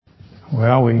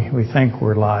Well, we think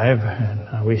we're live,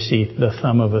 and we see the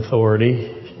thumb of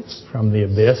authority from the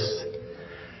abyss.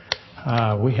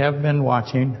 We have been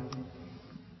watching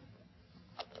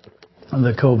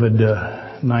the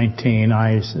COVID-19.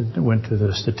 I went to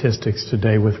the statistics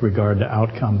today with regard to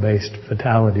outcome-based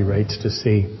fatality rates to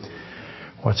see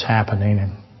what's happening.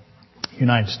 And the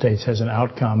United States has an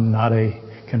outcome, not a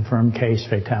confirmed case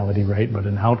fatality rate, but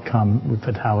an outcome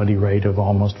fatality rate of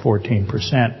almost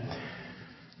 14%.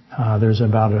 There's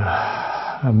about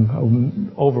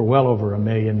well over a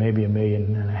million, maybe 1.5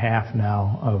 million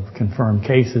now of confirmed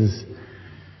cases.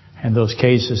 And those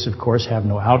cases, of course, have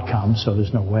no outcome, so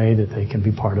there's no way that they can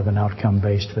be part of an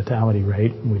outcome-based fatality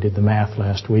rate. We did the math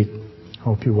last week.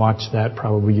 Hope you watched that.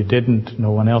 Probably you didn't.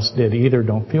 No one else did either.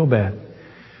 Don't feel bad.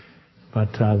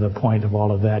 But the point of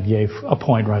all of that gave a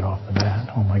point right off the bat.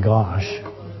 Oh my gosh.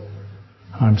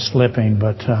 I'm slipping,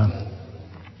 but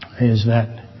is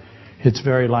that it's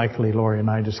very likely, Lori and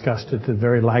I discussed it, that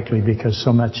very likely because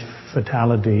so much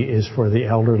fatality is for the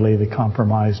elderly, the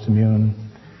compromised immune,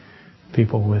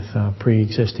 people with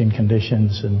pre-existing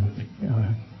conditions and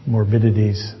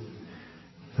morbidities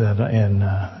that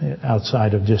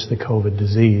outside of just the COVID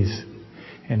disease.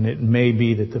 And it may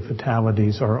be that the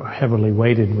fatalities are heavily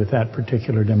weighted with that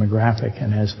particular demographic,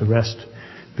 and as the rest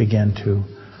begin to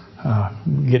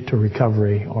get to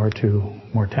recovery or to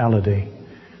mortality,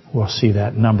 we'll see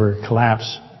that number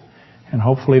collapse. And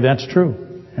hopefully that's true,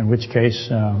 in which case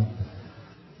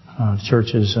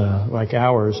churches like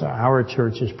ours, our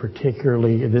church is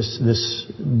particularly, this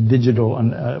digital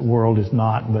world is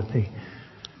not, but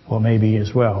maybe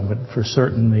as well, but for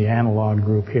certain the analog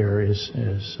group here is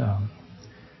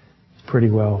pretty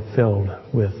well filled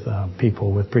with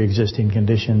people with pre-existing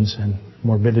conditions and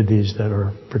morbidities that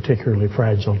are particularly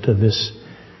fragile to this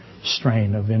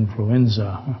strain of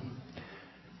influenza.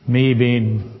 Me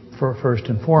being first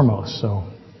and foremost, so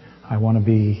I want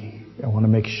to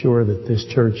make sure that this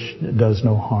church does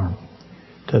no harm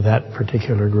to that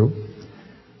particular group.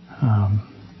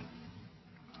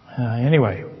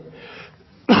 Anyway,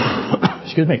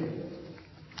 excuse me.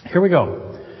 Here we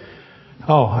go.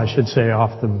 Oh, I should say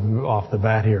off the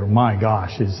bat here, my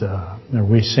gosh, are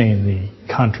we seeing the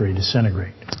country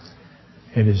disintegrate?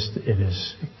 It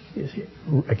is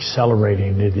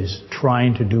accelerating. It is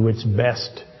trying to do its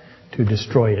best to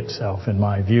destroy itself, in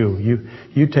my view.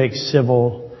 You take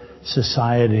civil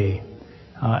society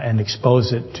and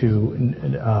expose it to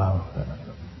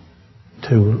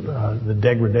the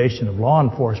degradation of law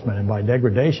enforcement, and by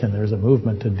degradation there's a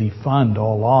movement to defund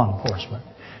all law enforcement.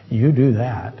 You do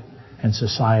that, and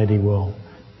society will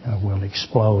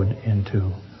explode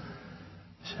into.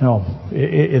 So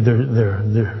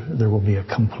there will be a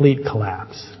complete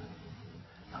collapse.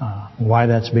 Why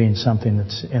that's being something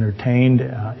that's entertained,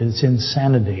 it's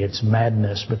insanity, it's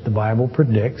madness. But the Bible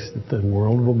predicts that the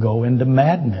world will go into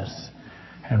madness.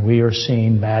 And we are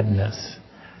seeing madness.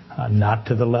 Not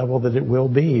to the level that it will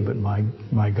be, but my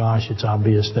gosh, it's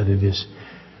obvious that it is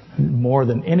more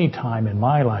than any time in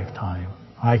my lifetime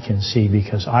I can see,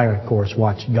 because I, of course,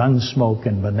 watch Gunsmoke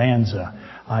and Bonanza.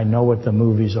 I know what the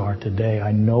movies are today.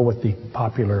 I know what the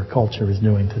popular culture is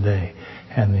doing today.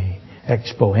 And the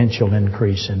exponential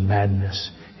increase in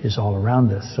madness is all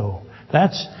around us. So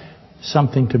that's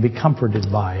something to be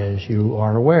comforted by. As you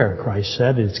are aware, Christ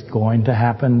said it's going to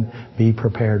happen. Be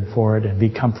prepared for it and be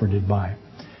comforted by it,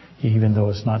 even though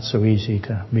it's not so easy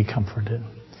to be comforted.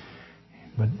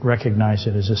 But recognize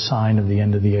it as a sign of the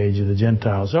end of the age of the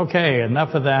Gentiles. Okay,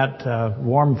 enough of that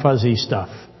warm, fuzzy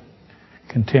stuff.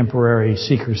 Contemporary,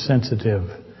 seeker-sensitive.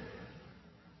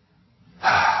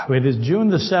 It is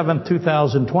June the 7th,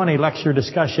 2020, lecture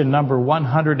discussion number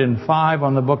 105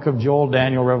 on the book of Joel,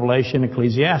 Daniel, Revelation,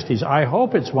 Ecclesiastes. I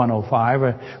hope it's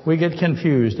 105. We get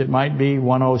confused. It might be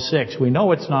 106. We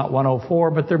know it's not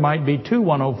 104, but there might be two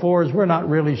 104s. We're not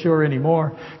really sure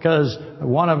anymore, because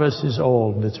one of us is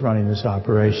old that's running this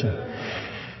operation.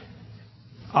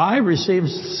 I received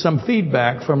some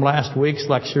feedback from last week's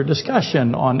lecture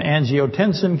discussion on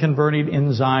angiotensin converting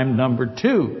enzyme number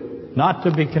 2. Not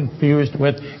to be confused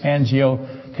with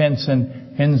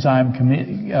angiotensin enzyme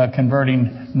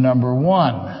converting number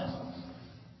 1.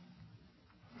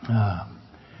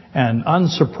 And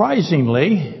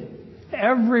unsurprisingly,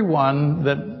 everyone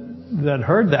that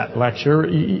heard that lecture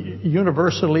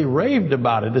universally raved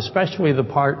about it, especially the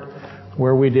part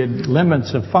where we did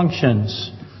limits of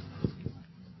functions.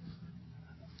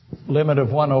 Limit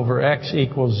of 1 over x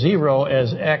equals 0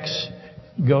 as x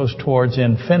goes towards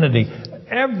infinity.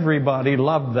 Everybody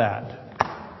loved that.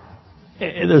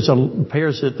 It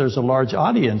appears that there's a large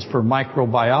audience for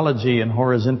microbiology and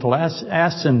horizontal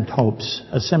asymptotes.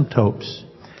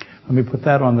 Let me put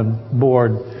that on the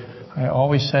board. I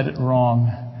always said it wrong.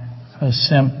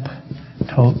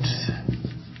 Asymptote.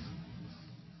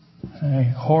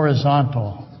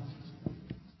 Horizontal.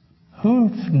 Who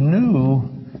knew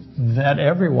that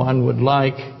everyone would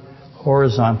like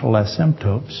horizontal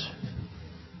asymptotes?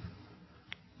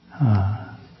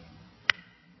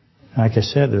 Like I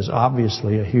said, there's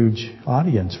obviously a huge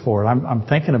audience for it. I'm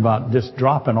thinking about just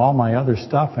dropping all my other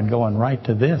stuff and going right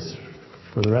to this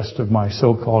for the rest of my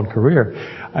so-called career.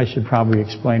 I should probably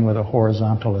explain what a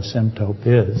horizontal asymptote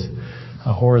is.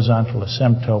 A horizontal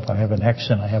asymptote, I have an X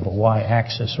and I have a Y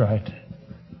axis, right?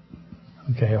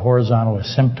 Okay, a horizontal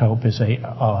asymptote is a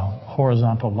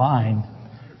horizontal line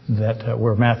that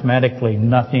where mathematically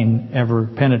nothing ever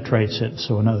penetrates it.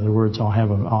 So in other words, I'll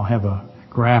have a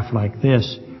graph like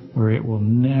this where it will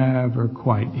never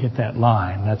quite hit that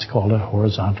line. That's called a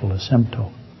horizontal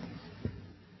asymptote.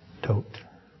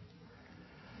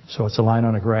 So it's a line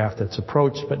on a graph that's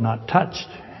approached but not touched.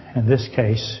 In this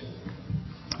case,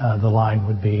 the line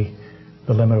would be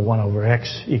the limit of 1 over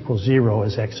x equals 0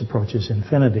 as x approaches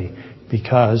infinity.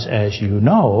 Because, as you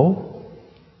know,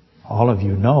 all of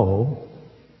you know,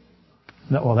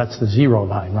 well, that's the 0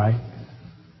 line, right?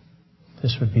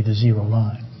 This would be the 0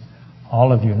 line.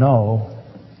 All of you know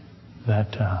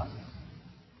that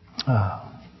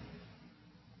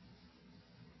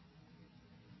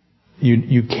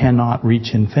you cannot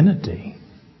reach infinity.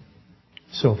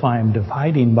 So if I am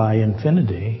dividing by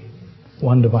infinity,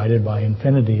 1 divided by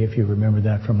infinity, if you remember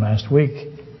that from last week,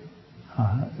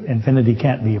 infinity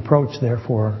can't be approached,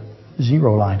 therefore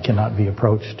 0 line cannot be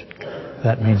approached.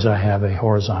 That means I have a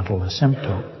horizontal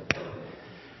asymptote.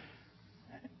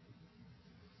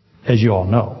 As you all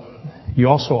know. You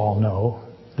also all know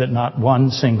that not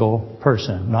one single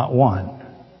person, not one.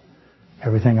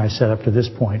 Everything I said up to this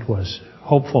point was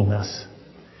hopefulness.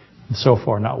 And so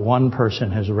far, not one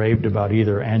person has raved about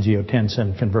either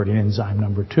angiotensin converting enzyme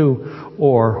number 2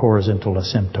 or horizontal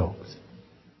asymptotes.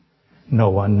 No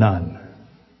one, none.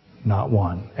 Not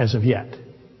one, as of yet.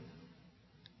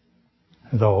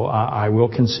 Though I will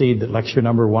concede that lecture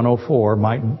number 104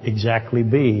 might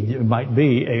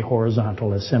be a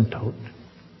horizontal asymptote.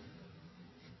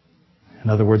 In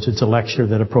other words, it's a lecture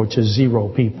that approaches 0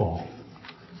 people.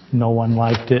 No one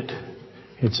liked it.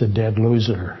 It's a dead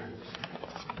loser.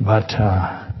 But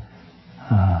I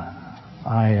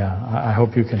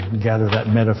hope you can gather that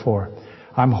metaphor.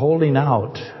 I'm holding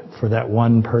out for that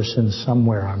one person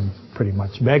somewhere. I'm pretty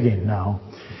much begging now.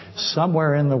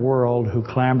 Somewhere in the world who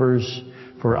clamors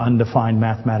for undefined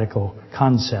mathematical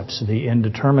concepts, the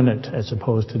indeterminate as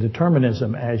opposed to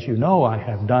determinism. As you know, I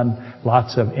have done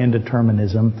lots of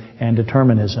indeterminism and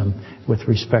determinism with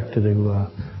respect to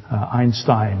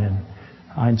Einstein,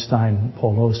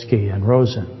 Polowski, and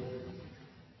Rosen,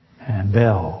 and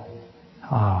Bell,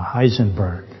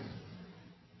 Heisenberg.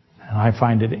 And I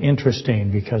find it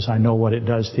interesting because I know what it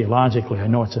does theologically. I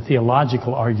know it's a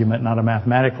theological argument, not a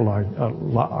mathematical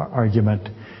argument.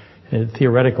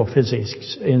 Theoretical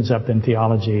physics ends up in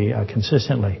theology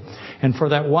consistently. And for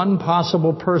that one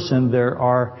possible person, there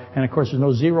are, and of course there's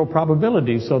no 0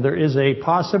 probability, so there is a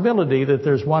possibility that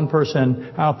there's one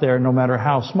person out there, no matter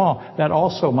how small, that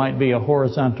also might be a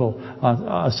horizontal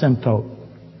asymptote.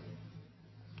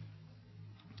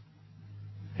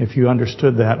 If you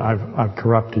understood that, I've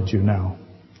corrupted you now.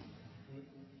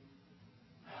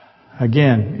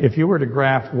 Again, if you were to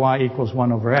graph y equals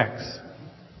 1 over x,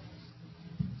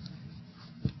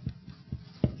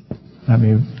 let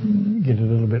me get it a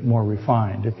little bit more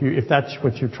refined. If that's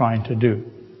what you're trying to do,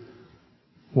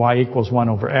 y equals 1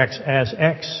 over x, as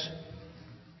x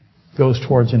goes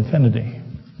towards infinity,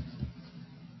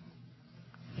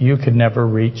 you could never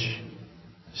reach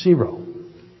 0.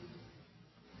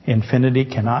 Infinity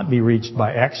cannot be reached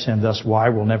by x, and thus y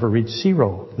will never reach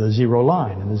 0, the 0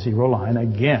 line. And the 0 line,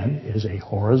 again, is a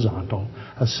horizontal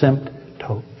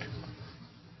asymptote.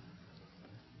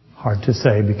 Hard to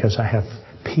say because I have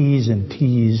P's and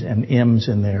T's and M's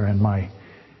in there, and my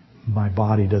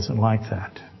body doesn't like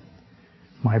that.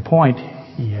 My point,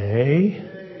 yay,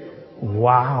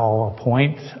 wow, a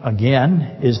point,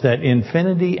 again, is that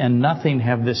infinity and nothing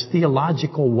have this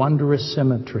theological wondrous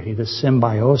symmetry, this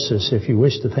symbiosis, if you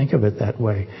wish to think of it that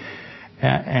way.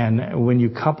 And when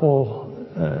you couple,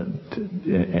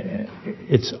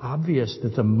 it's obvious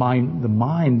that the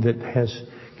mind that has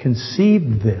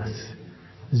conceived this,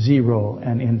 0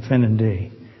 and infinity,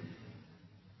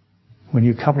 when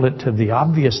you couple it to the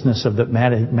obviousness of that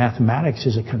mathematics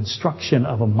is a construction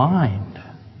of a mind,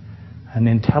 an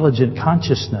intelligent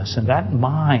consciousness, and that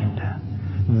mind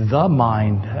The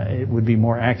mind, it would be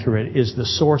more accurate, is the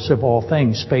source of all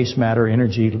things, space, matter,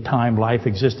 energy, time, life,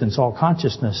 existence, all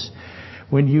consciousness.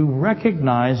 When you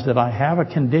recognize that I have a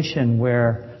condition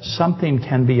where something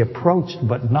can be approached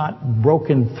but not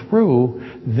broken through,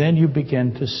 then you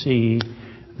begin to see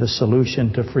the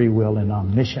solution to free will and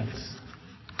omniscience.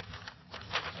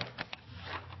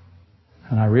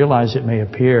 And I realize it may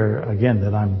appear, again,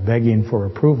 that I'm begging for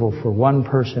approval for one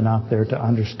person out there to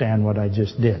understand what I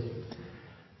just did.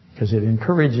 Because it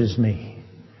encourages me.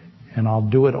 And I'll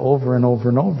do it over and over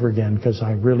and over again because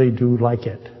I really do like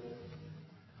it.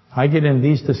 I get in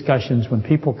these discussions when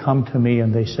people come to me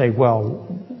and they say,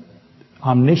 well,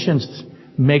 omniscience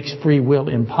makes free will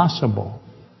impossible.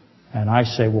 And I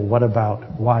say, well, what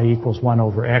about y equals 1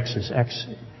 over x as x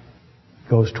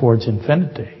goes towards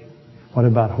infinity? What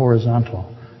about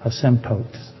horizontal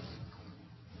asymptotes?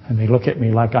 And they look at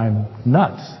me like I'm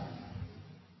nuts.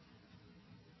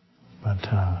 But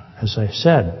as I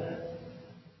said,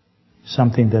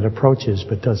 something that approaches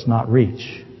but does not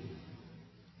reach.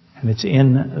 And it's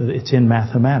in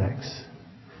mathematics.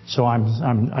 So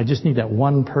I just need that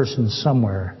one person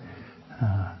somewhere.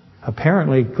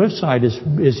 Apparently, Cliffside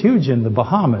is huge in the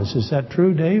Bahamas. Is that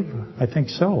true, Dave? I think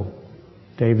so.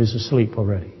 Dave is asleep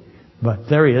already. But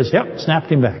there he is. Yep,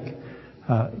 snapped him back.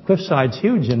 Cliffside's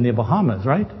huge in the Bahamas,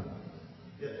 right?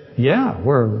 Yeah,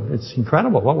 it's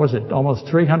incredible. What was it? Almost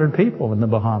 300 people in the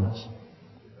Bahamas.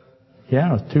 Yeah,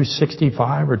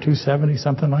 265 or 270,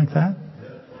 something like that.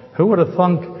 Who would have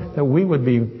thunk that we would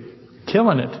be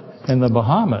killing it in the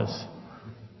Bahamas?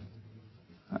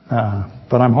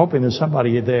 But I'm hoping there's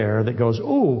somebody there that goes,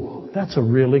 ooh, that's a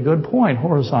really good point.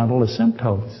 Horizontal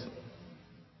asymptotes.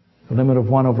 The limit of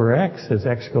 1 over x as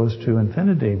x goes to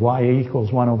infinity. Y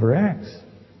equals 1 over x.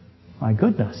 My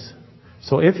goodness.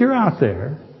 So if you're out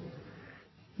there,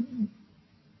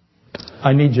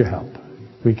 I need your help.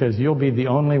 Because you'll be the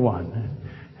only one.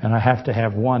 And I have to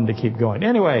have one to keep going.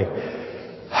 Anyway,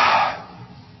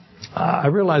 I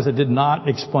realize I did not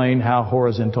explain how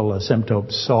horizontal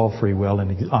asymptotes solve free will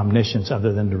and omniscience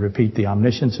other than to repeat the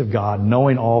omniscience of God,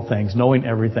 knowing all things, knowing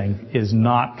everything, is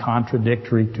not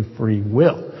contradictory to free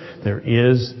will. There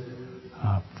is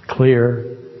a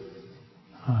clear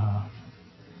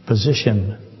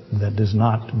position that does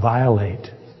not violate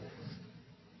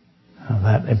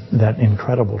that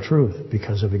incredible truth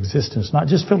because of existence, not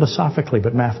just philosophically,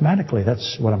 but mathematically.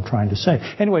 That's what I'm trying to say.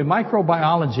 Anyway,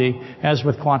 microbiology, as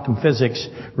with quantum physics,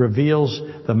 reveals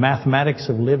the mathematics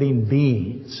of living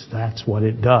beings. That's what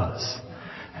it does.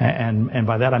 And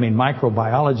by that I mean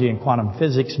microbiology and quantum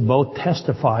physics both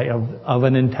testify of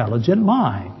an intelligent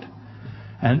mind.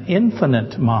 An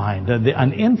infinite mind,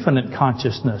 an infinite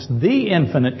consciousness, the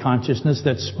infinite consciousness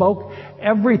that spoke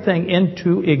everything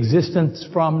into existence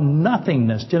from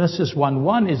nothingness. Genesis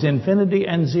 1:1 is infinity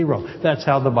and zero. That's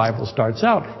how the Bible starts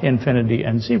out, infinity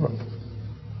and zero.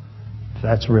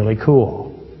 That's really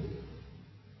cool.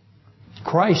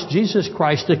 Jesus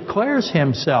Christ declares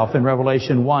himself in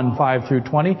Revelation 1:5 through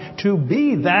 20 to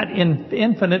be that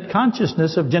infinite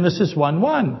consciousness of Genesis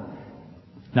 1:1.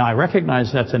 Now, I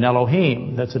recognize that's an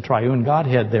Elohim. That's a triune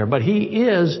Godhead there. But he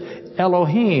is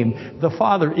Elohim. The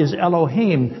Father is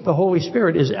Elohim. The Holy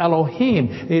Spirit is Elohim.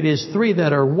 It is three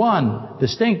that are one.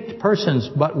 Distinct persons,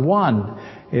 but one.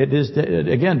 It is,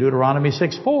 again, Deuteronomy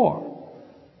 6:4.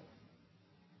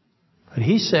 But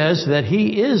he says that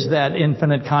he is that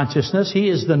infinite consciousness. He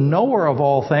is the knower of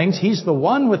all things. He's the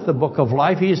one with the book of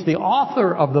life. He is the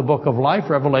author of the book of life,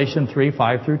 Revelation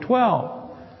 3:5 through 12.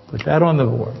 Put that on the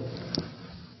board.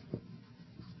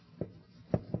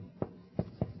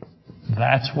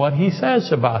 That's what he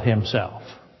says about himself.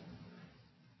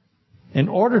 In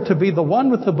order to be the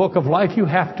one with the book of life, you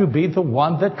have to be the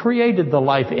one that created the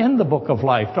life in the book of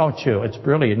life, don't you? It's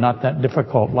really not that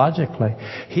difficult logically.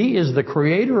 He is the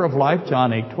creator of life,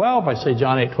 John 8:12. I say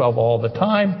John 8:12 all the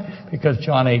time because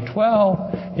John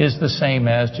 8:12 is the same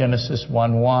as Genesis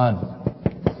 1:1.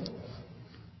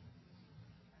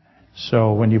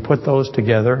 So when you put those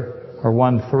together, or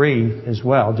 1:3 as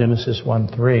well, Genesis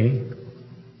 1:3,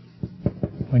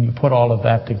 when you put all of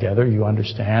that together, you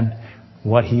understand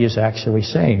what he is actually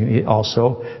saying.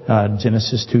 Also,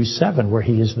 Genesis 2:7, where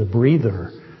he is the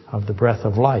breather of the breath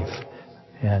of life.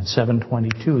 And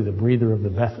 7:22, the breather of the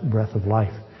breath of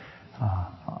life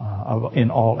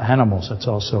in all animals. That's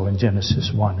also in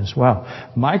Genesis 1 as well.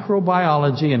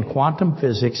 Microbiology and quantum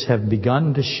physics have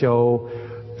begun to show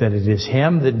that it is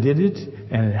him that did it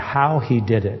and how he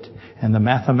did it. And the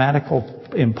mathematical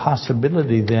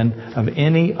impossibility then of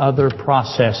any other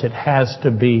process. It has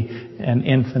to be an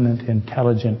infinite,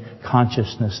 intelligent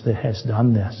consciousness that has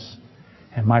done this.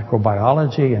 And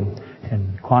microbiology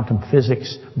and quantum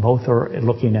physics both are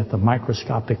looking at the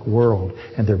microscopic world,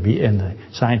 and the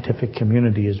scientific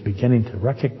community is beginning to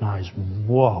recognize,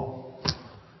 whoa.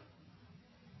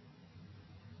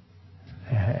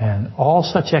 And all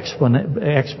such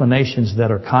explanations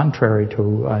that are contrary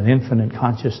to an infinite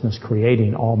consciousness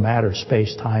creating all matter,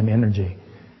 space, time, energy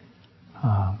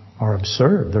are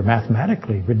absurd. They're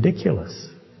mathematically ridiculous.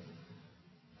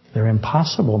 They're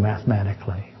impossible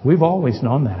mathematically. We've always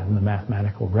known that in the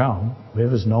mathematical realm. It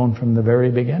was known from the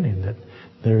very beginning that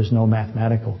there is no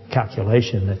mathematical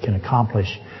calculation that can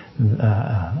accomplish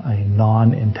a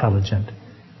non-intelligent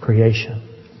creation.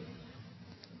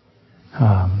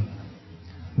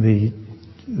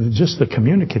 Just the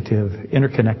communicative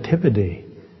interconnectivity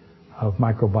of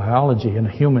microbiology in a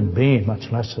human being,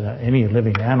 much less any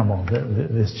living animal,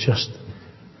 is just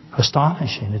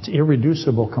astonishing. It's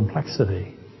irreducible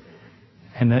complexity.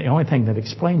 And the only thing that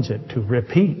explains it, to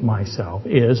repeat myself,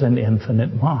 is an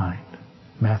infinite mind.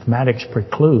 Mathematics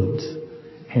precludes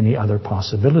any other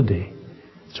possibility.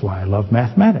 That's why I love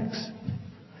mathematics.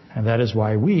 And that is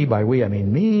why by we I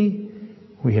mean me,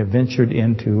 we have ventured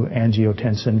into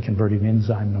angiotensin converting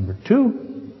enzyme number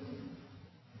 2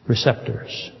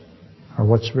 receptors, or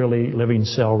what's really living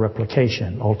cell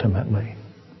replication ultimately.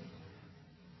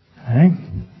 Okay?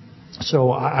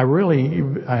 So I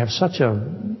have such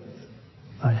a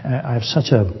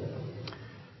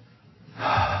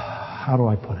how do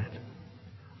I put it?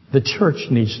 The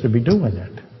church needs to be doing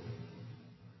it.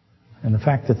 And the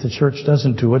fact that the church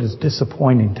doesn't do it is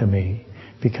disappointing to me,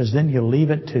 because then you leave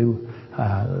it to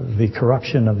the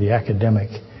corruption of the academic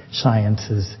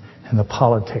sciences and the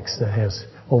politics that has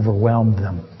overwhelmed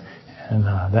them. And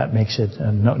that makes it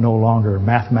no longer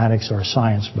mathematics or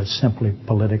science, but simply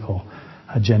political,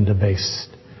 agenda-based.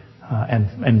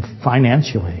 And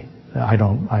financially, I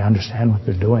understand what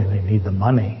they're doing. They need the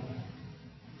money,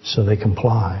 so they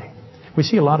comply. We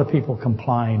see a lot of people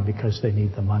complying because they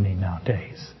need the money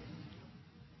nowadays.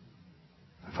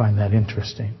 I find that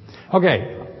interesting.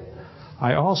 Okay.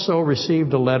 I also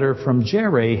received a letter from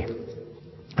Jerry.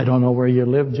 I don't know where you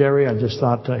live, Jerry. I just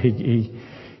thought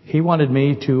he wanted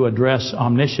me to address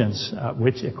omniscience,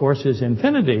 which of course is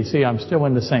infinity. See, I'm still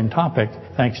in the same topic.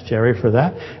 Thanks, Jerry, for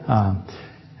that.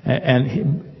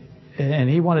 And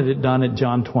he wanted it done at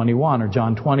John 21, or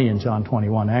John 20 and John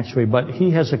 21 actually. But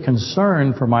he has a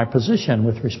concern for my position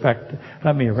with respect.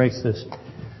 Let me erase this.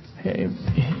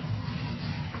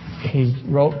 He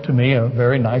wrote to me a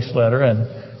very nice letter, and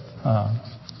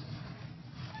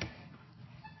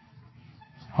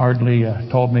hardly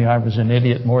told me I was an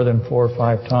idiot more than 4 or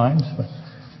 5 times. But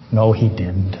no, he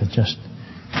didn't.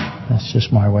 That's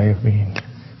just my way of being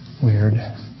weird.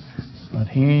 But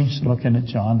he's looking at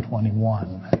John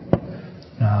 21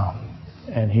 now,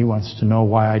 and he wants to know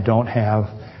why I don't have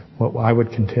what I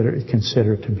would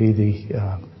consider to be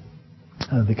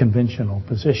the conventional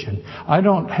position. I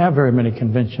don't have very many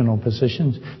conventional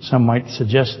positions. Some might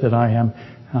suggest that I am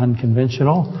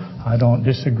unconventional. I don't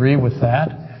disagree with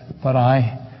that, but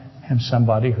I am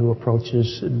somebody who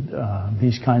approaches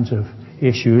these kinds of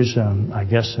issues, I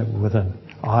guess, with an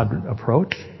odd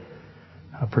approach,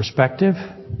 a perspective.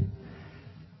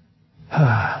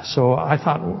 So I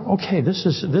thought, okay, this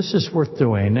is worth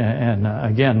doing, and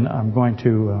again, I'm going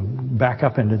to back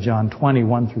up into John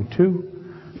 21 through 2.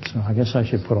 So I guess I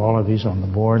should put all of these on the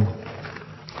board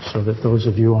so that those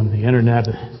of you on the internet,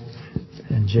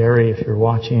 and Jerry, if you're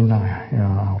watching,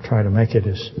 I'll try to make it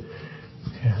as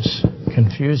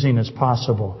confusing as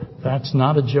possible. That's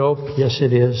not a joke. Yes,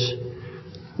 it is.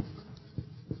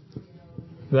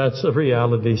 That's a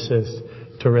reality, says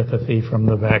Terethathy from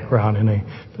the background in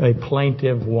a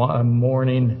plaintive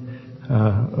mourning.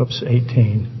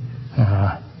 18.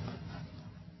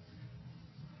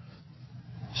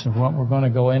 So what we're going to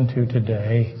go into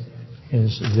today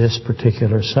is this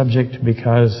particular subject,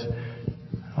 because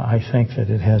I think that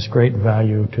it has great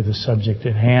value to the subject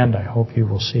at hand. I hope you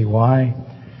will see why.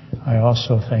 I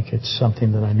also think it's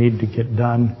something that I need to get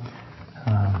done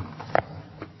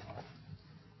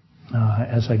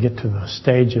as I get to the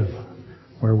stage of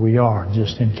where we are,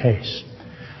 just in case.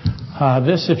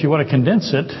 This, if you want to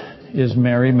condense it, is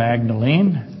Mary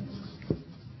Magdalene,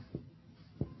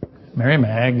 Mary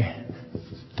Mag,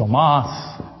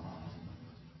 Thomas,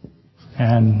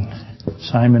 and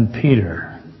Simon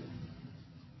Peter.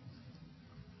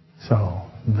 So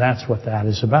that's what that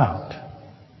is about.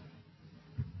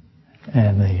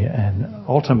 And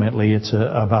ultimately it's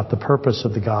about the purpose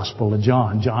of the Gospel of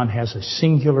John. John has a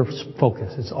singular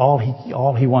focus. It's all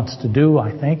he wants to do,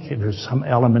 I think. There's some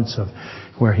elements of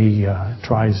where he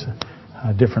tries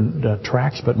different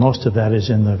tracks, but most of that is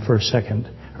in the first, second,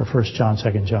 or 1 John,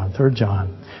 2 John, 3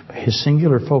 John. But his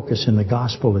singular focus in the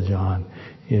Gospel of John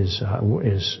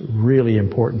is really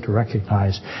important to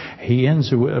recognize. He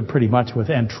ends pretty much with,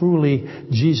 and truly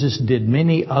Jesus did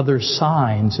many other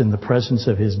signs in the presence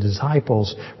of his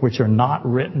disciples, which are not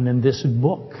written in this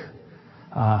book.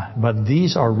 But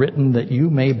these are written that you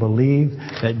may believe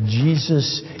that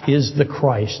Jesus is the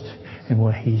Christ, and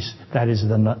that is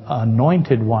the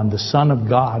anointed one, the Son of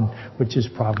God, which is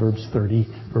Proverbs 30,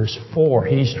 verse 4.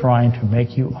 He's trying to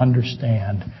make you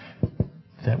understand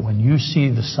that when you see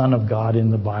the Son of God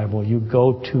in the Bible, you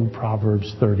go to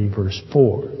Proverbs 30, verse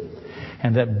 4.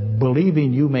 And that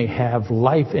believing you may have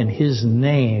life in His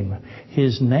name.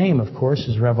 His name, of course,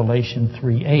 is Revelation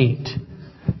 3:8.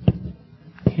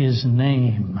 His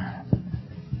name.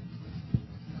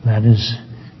 That is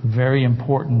very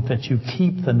important that you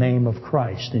keep the name of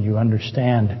Christ and you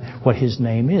understand what His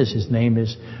name is. His name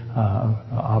is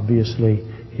obviously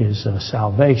His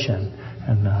salvation.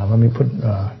 And let me put...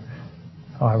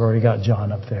 I've already got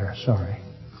John up there. Sorry.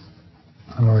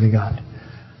 I've already got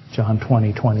John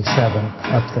 20:27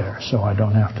 up there, so I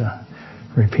don't have to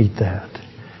repeat that.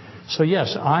 So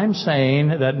yes, I'm saying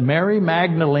that Mary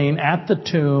Magdalene at the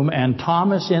tomb and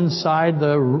Thomas inside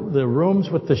the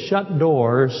rooms with the shut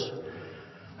doors,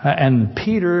 and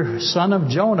Peter, son of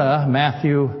Jonah,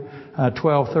 Matthew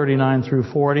 12:39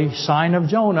 through 40, sign of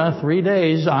Jonah, 3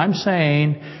 days. I'm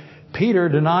saying Peter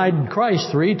denied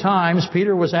Christ 3 times.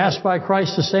 Peter was asked by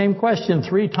Christ the same question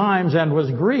 3 times and was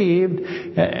grieved.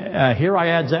 Here I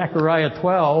add Zechariah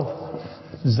 12,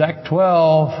 Zech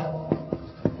 12,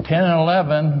 10 and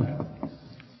 11.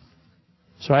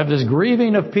 So I have this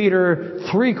grieving of Peter,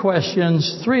 3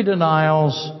 questions, 3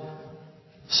 denials,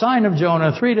 sign of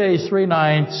Jonah, 3 days, 3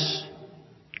 nights,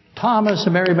 Thomas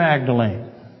and Mary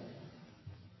Magdalene.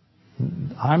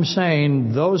 I'm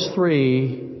saying those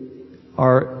 3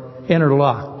 are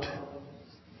interlocked.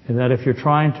 And that if you're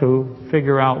trying to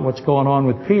figure out what's going on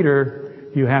with Peter,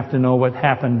 you have to know what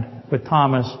happened with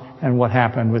Thomas and what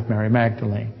happened with Mary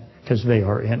Magdalene. Because they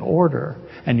are in order.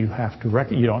 And you have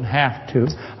to you don't have to.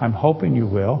 I'm hoping you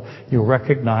will. You'll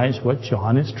recognize what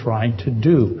John is trying to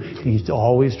do. He's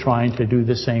always trying to do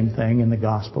the same thing in the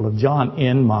Gospel of John,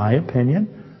 in my opinion.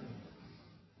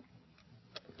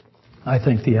 I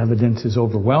think the evidence is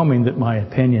overwhelming that my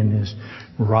opinion is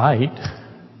right.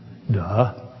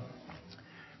 Duh.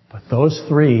 But those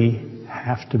 3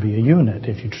 have to be a unit.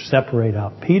 If you separate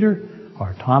out Peter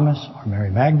or Thomas or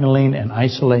Mary Magdalene and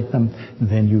isolate them,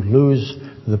 then you lose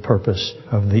the purpose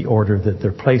of the order that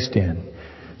they're placed in.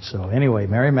 So anyway,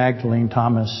 Mary Magdalene,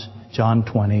 Thomas, John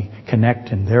 20, connect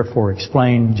and therefore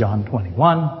explain John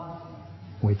 21,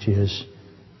 which is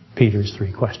Peter's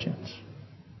 3 questions.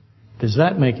 Does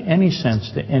that make any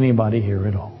sense to anybody here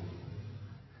at all?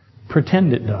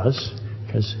 Pretend it does.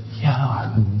 Because,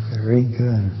 yeah, very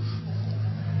good.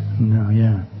 No,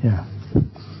 yeah.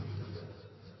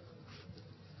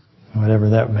 Whatever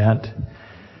that meant.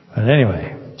 But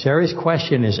anyway, Jerry's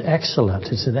question is excellent.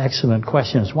 It's an excellent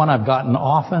question. It's one I've gotten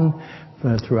often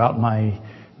throughout my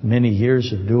many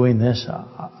years of doing this.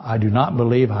 I do not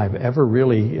believe I've ever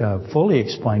really fully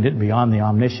explained it beyond the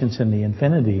omniscience and the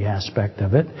infinity aspect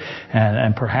of it.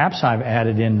 And perhaps I've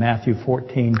added in Matthew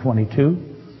 14:22.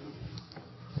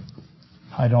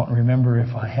 I don't remember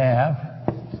if I have.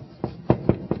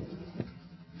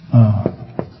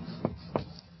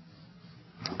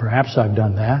 Perhaps I've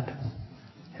done that.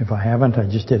 If I haven't, I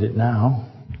just did it now.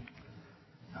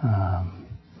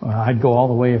 I'd go all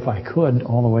the way, if I could,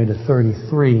 all the way to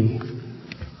 33.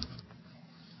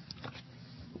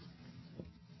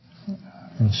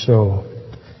 And so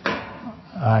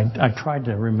I tried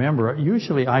to remember.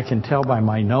 Usually I can tell by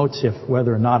my notes if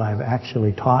whether or not I've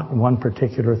actually taught one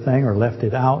particular thing or left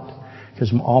it out.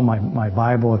 Because all my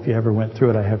Bible, if you ever went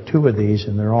through it, I have 2 of these,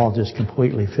 and they're all just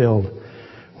completely filled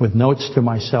with notes to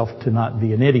myself to not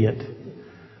be an idiot.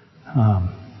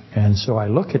 And so I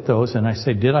look at those and I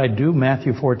say, did I do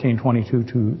Matthew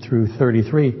 14:22 through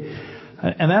 33?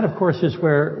 And that, of course, is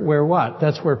where what?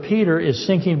 That's where Peter is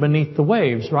sinking beneath the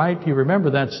waves, right? You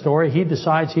remember that story. He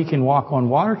decides he can walk on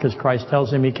water because Christ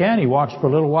tells him he can. He walks for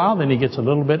a little while, then he gets a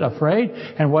little bit afraid.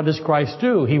 And what does Christ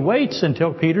do? He waits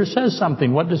until Peter says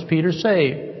something. What does Peter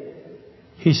say?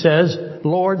 He says,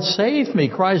 Lord, save me.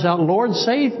 Cries out, Lord,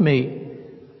 save me.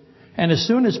 And as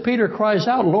soon as Peter cries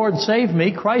out, Lord, save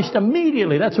me, Christ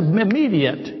immediately, that's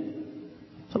immediate.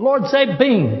 So, Lord, save,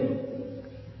 bing.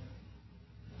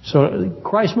 So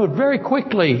Christ moved very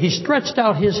quickly. He stretched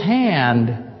out His hand.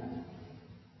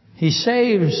 He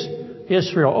saves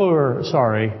Israel.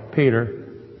 Peter.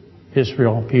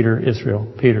 Israel, Peter, Israel,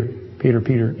 Peter.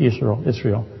 Peter,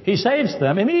 Israel. He saves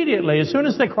them immediately as soon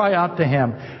as they cry out to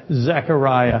him.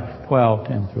 Zechariah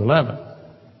 12:10-11.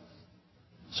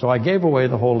 So I gave away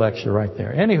the whole lecture right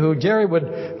there. Anywho, Jerry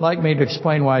would like me to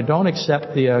explain why I don't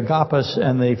accept the agapos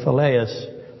and the phileus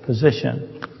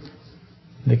position.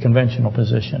 The conventional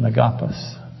position,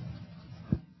 agapos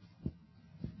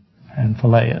and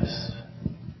phileus.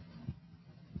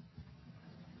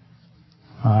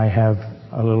 I have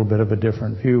a little bit of a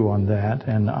different view on that,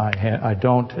 and I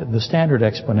don't. The standard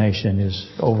explanation is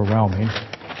overwhelming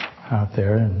out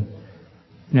there, and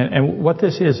what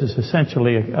this is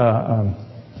essentially a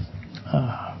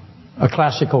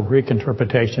classical Greek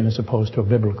interpretation as opposed to a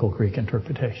biblical Greek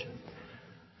interpretation.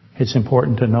 It's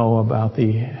important to know about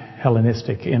the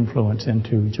Hellenistic influence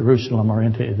into Jerusalem or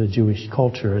into the Jewish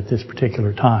culture at this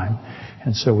particular time,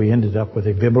 and so we ended up with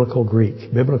a biblical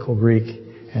Greek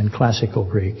and classical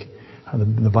Greek.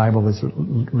 The Bible is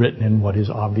written in what is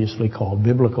obviously called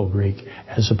biblical Greek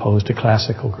as opposed to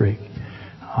classical Greek.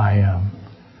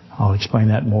 I'll explain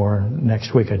that more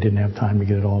next week. I didn't have time to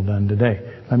get it all done today.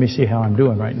 Let me see how I'm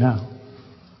doing right now.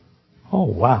 Oh,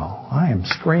 wow. I am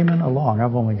screaming along.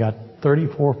 I've only got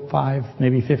 34, 5,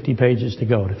 maybe 50 pages to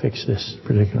go to fix this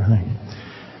particular thing.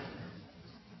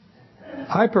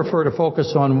 I prefer to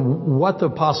focus on what the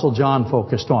Apostle John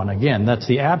focused on. Again, that's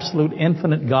the absolute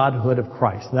infinite Godhood of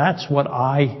Christ. That's what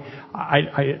I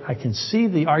can see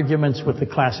the arguments with the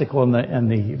classical and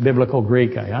the biblical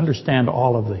Greek. I understand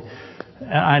all of the...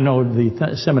 I know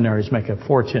the seminaries make a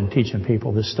fortune teaching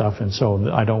people this stuff, and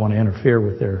so I don't want to interfere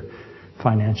with their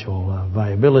financial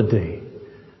viability.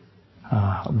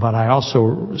 But I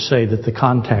also say that the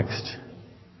context...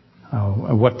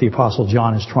 what the Apostle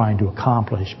John is trying to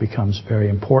accomplish becomes very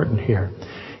important here.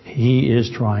 He is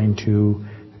trying to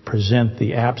present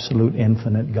the absolute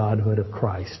infinite Godhood of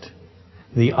Christ.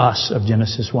 The us of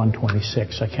Genesis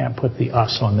 1:26. I can't put the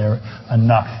us on there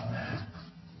enough.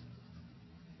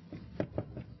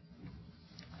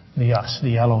 The us,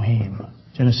 the Elohim.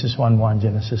 Genesis 1:1,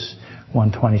 Genesis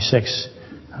 1:26,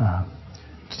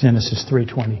 Genesis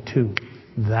 3:22.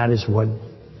 That is what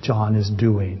John is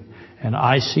doing. And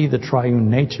I see the triune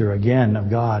nature, again,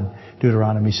 of God,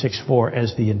 Deuteronomy 6:4,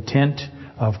 as the intent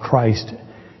of Christ.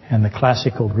 And the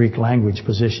classical Greek language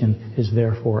position is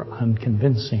therefore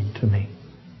unconvincing to me.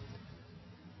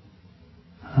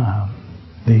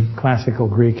 The classical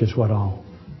Greek is what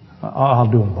I'll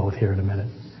do them both here in a minute.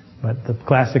 But the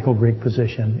classical Greek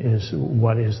position is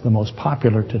what is the most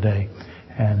popular today,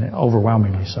 and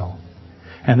overwhelmingly so.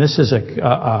 And this is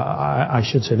I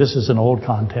should say, this is an old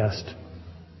contest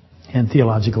in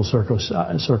theological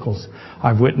circles.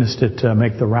 I've witnessed it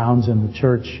make the rounds in the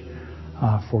church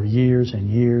for years and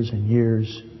years and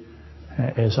years,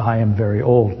 as I am very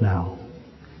old now.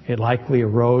 It likely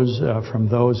arose from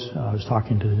those, I was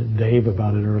talking to Dave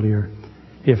about it earlier,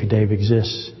 if Dave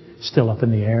exists, still up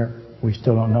in the air. We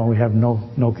still don't know. We have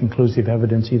no conclusive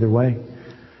evidence either way.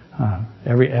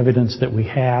 Every evidence that we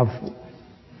have,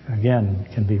 again,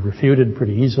 can be refuted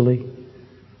pretty easily.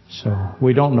 So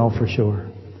we don't know for sure.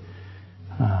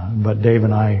 But Dave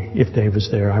and I, if Dave was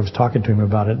there, I was talking to him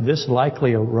about it. This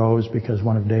likely arose because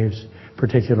one of Dave's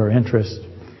particular interests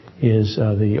is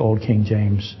the Old King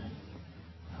James.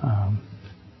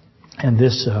 And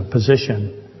this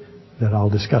position that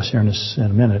I'll discuss here in a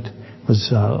minute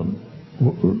was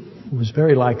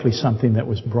very likely something that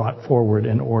was brought forward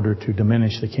in order to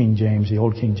diminish the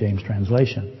Old King James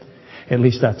translation. At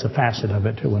least that's a facet of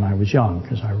it when I was young,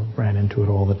 because I ran into it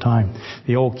all the time.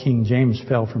 The Old King James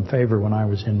fell from favor when I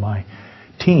was in my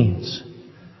teens,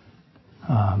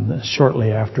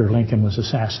 shortly after Lincoln was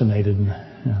assassinated in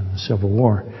the Civil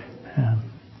War.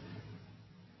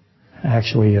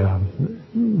 Actually,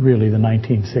 really the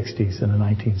 1960s and the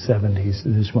 1970s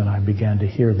is when I began to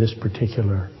hear this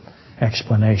particular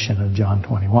explanation of John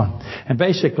 21. And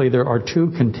basically there are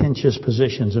two contentious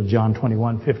positions of John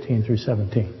 21:15 through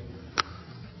 17.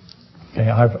 Okay,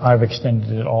 I've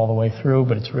extended it all the way through,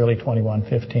 but it's really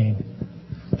 21:15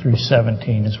 through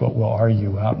 17 is what we'll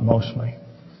argue out mostly.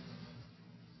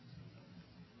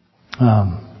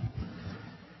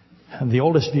 The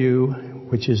oldest view,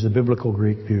 which is the biblical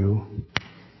Greek view,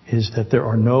 is that there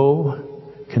are no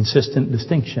consistent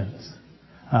distinctions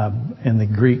in the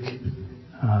Greek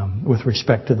with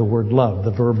respect to the word love,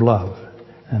 the verb love.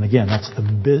 And again, that's the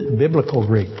biblical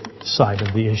Greek side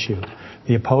of the issue.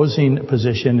 The opposing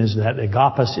position is that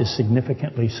agapos is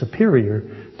significantly superior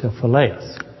to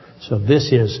phileus. So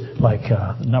this is like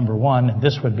number 1, and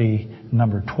this would be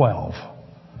number 12.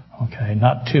 Okay,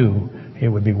 not 2. It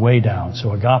would be way down. So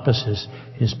agapos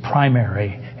is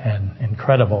primary and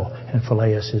incredible, and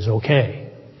phileus is okay,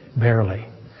 barely.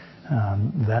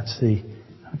 That's the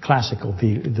classical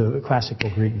view, the classical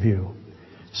Greek view.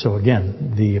 So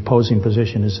again, the opposing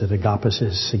position is that agapes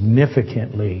is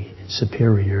significantly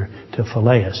superior to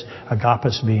philaios.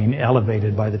 Agapes being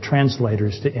elevated by the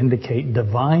translators to indicate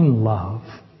divine love,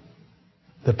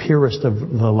 the purest of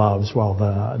the loves, while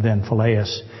then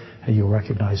philaios, you'll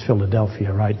recognize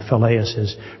Philadelphia, right? Philaios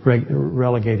is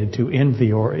relegated to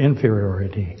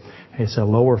inferiority. It's a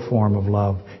lower form of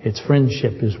love. Its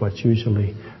friendship is what's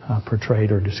usually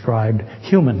portrayed or described.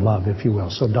 Human love, if you will.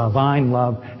 So divine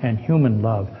love and human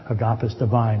love. Agapes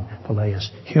divine, philaios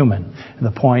human. And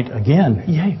the point, again,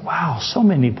 yay, wow, so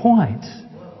many points.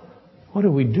 What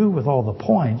do we do with all the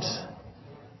points?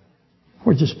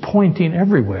 We're just pointing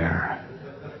everywhere.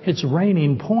 It's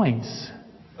raining points.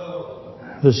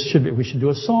 We should do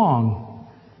a song.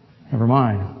 Never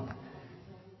mind.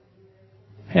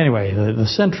 Anyway, the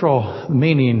central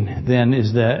meaning then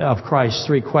is that of Christ's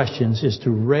three questions is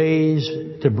to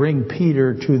bring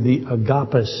Peter to the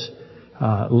agapes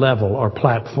level or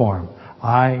platform.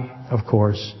 I, of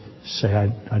course, say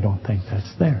I don't think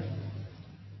that's there.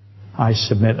 I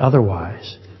submit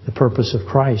otherwise. The purpose of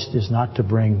Christ is not to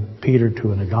bring Peter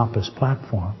to an agapes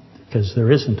platform, because there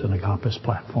isn't an agapes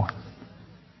platform.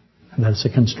 And that's a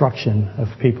construction of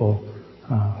people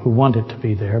who want it to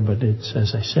be there, but it's,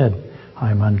 as I said,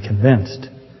 I'm unconvinced.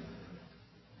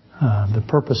 The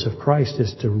purpose of Christ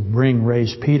is to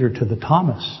raise Peter to the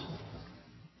Thomas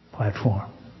platform.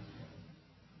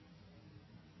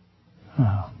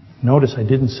 Notice I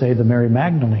didn't say the Mary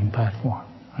Magdalene platform.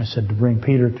 I said to bring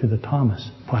Peter to the Thomas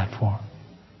platform,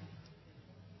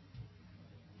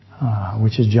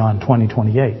 which is John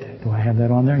 20:28. Do I have that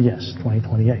on there? Yes,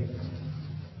 20:28.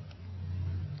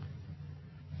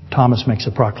 Thomas makes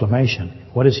a proclamation.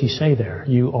 What does he say there?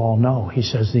 You all know. He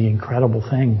says the incredible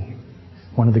thing,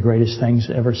 one of the greatest things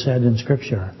ever said in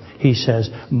Scripture. He says,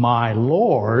 "My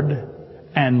Lord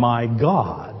and my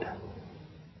God."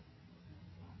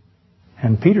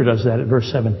 And Peter does that at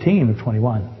verse 17 of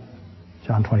 21.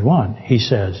 John 21. He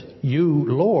says, "You,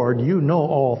 Lord, you know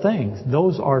all things."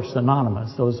 Those are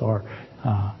synonymous. Those are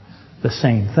the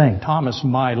same thing. Thomas,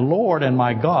 my Lord and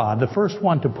my God, the first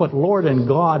one to put Lord and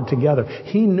God together.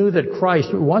 He knew that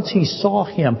Christ, once he saw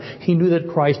Him, he knew that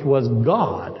Christ was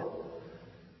God.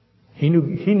 He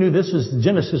knew this is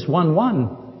Genesis 1:1.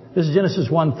 This is Genesis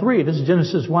 1:3. This is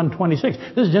Genesis 1:26.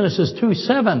 This is Genesis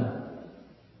 2:7.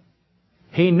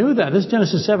 He knew that. This is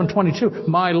Genesis 7:22.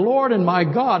 My Lord and my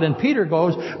God. And Peter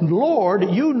goes,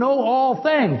 "Lord, you know all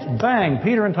things." Bang.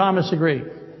 Peter and Thomas agree.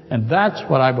 And that's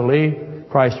what I believe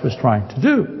Christ was trying to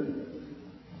do.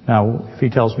 Now, if he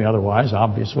tells me otherwise,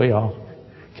 obviously I'll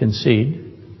concede.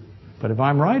 But if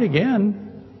I'm right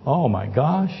again, oh my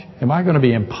gosh, am I going to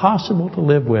be impossible to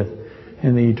live with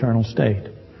in the eternal state?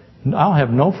 I'll have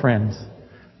no friends.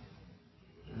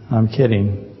 I'm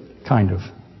kidding, kind of.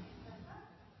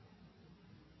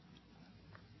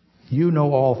 You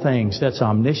know all things. That's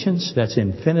omniscience, that's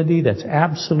infinity, that's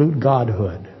absolute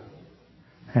godhood.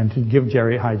 And to give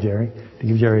Jerry,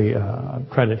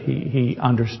 credit, he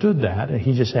understood that.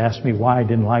 He just asked me why I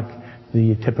didn't like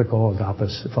the typical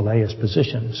agapes philaios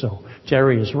position. So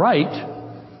Jerry is right,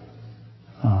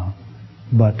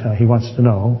 but he wants to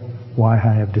know why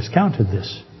I have discounted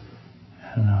this.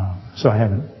 And, so I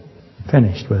haven't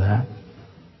finished with that.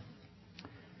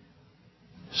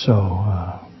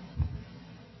 So,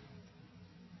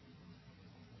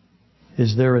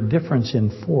 is there a difference in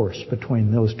force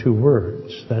between those two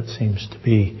words? That seems to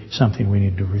be something we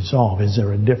need to resolve. Is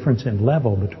there a difference in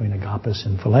level between agapes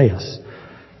and philaios?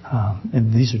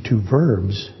 And these are two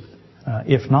verbs.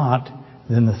 If not,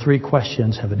 then the three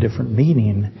questions have a different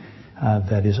meaning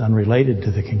that is unrelated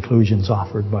to the conclusions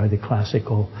offered by the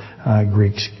classical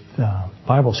Greek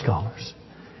Bible scholars.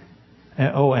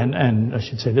 And I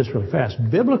should say this really fast.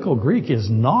 Biblical Greek is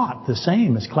not the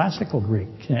same as classical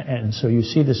Greek. And so you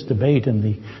see this debate in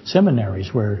the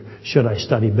seminaries where should I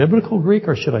study Biblical Greek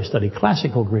or should I study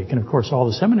classical Greek? And of course all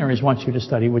the seminaries want you to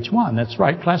study which one? That's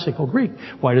right, classical Greek.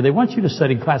 Why do they want you to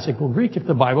study classical Greek if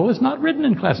the Bible is not written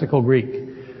in classical Greek?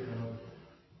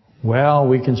 Well,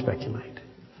 we can speculate.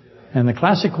 And the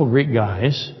classical Greek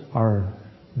guys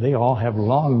they all have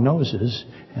long noses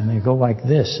and they go like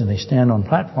this and they stand on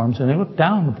platforms and they look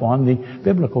down upon the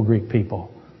biblical Greek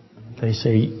people. They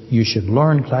say you should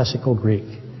learn classical Greek.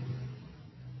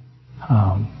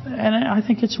 And I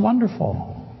think it's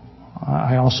wonderful.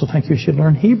 I also think you should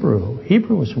learn Hebrew.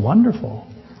 Hebrew is wonderful.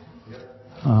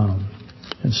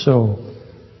 And so,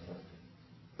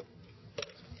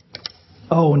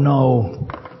 oh no,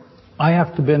 I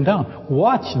have to bend down.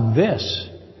 Watch this.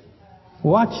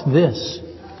 Watch this.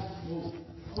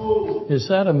 Is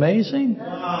that amazing?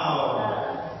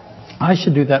 I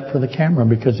should do that for the camera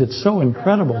because it's so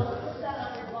incredible.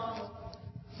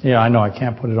 Yeah, I know. I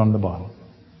can't put it on the bottle.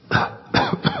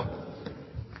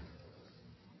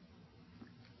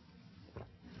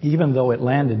 Even though it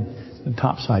landed the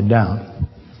top side down.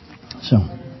 So,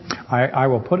 I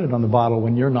will put it on the bottle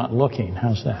when you're not looking.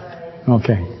 How's that?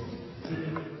 Okay.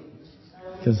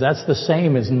 Because that's the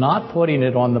same as not putting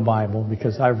it on the Bible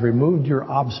because I've removed your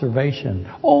observation.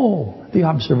 Oh, the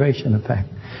observation effect.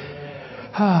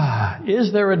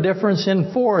 Is there a difference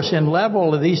in force, in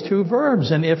level of these two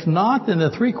verbs? And if not, then the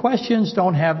three questions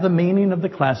don't have the meaning of the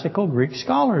classical Greek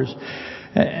scholars.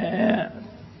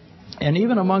 And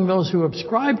even among those who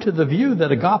subscribe to the view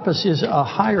that agapes is a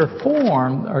higher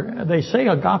form, or they say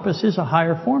agapes is a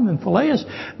higher form than phileus,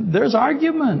 there's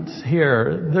argument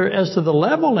here as to the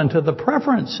level and to the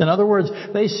preference. In other words,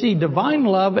 they see divine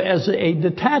love as a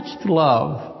detached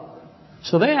love.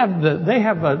 So they have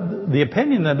the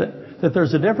opinion that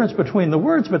there's a difference between the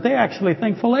words, but they actually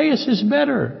think phileus is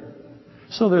better.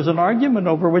 So there's an argument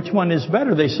over which one is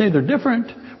better. They say they're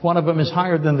different. One of them is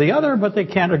higher than the other, but they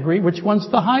can't agree which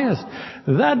one's the highest.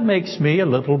 That makes me a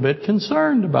little bit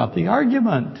concerned about the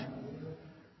argument.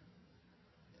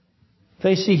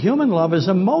 They see human love as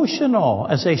emotional,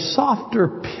 as a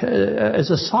softer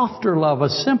love, a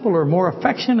simpler, more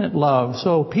affectionate love.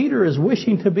 So Peter is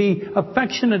wishing to be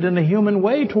affectionate in a human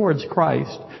way towards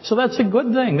Christ. So that's a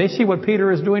good thing. They see what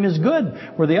Peter is doing is good.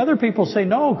 Where the other people say,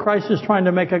 no, Christ is trying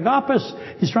to make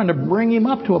agapes. He's trying to bring him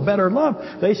up to a better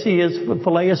love. They see his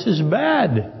phileus is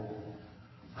bad.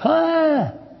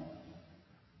 I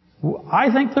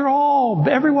think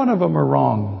every one of them are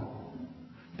wrong.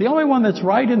 The only one that's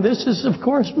right in this is, of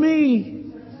course,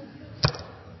 me.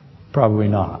 Probably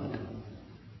not.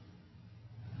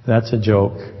 That's a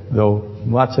joke, though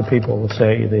lots of people will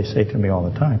say, they say to me all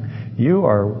the time, you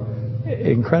are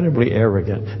incredibly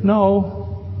arrogant.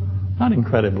 No, not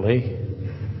incredibly.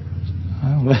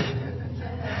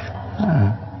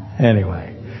 Anyway.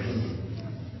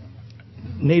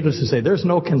 Needless to say, there's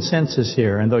no consensus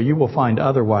here, and though you will find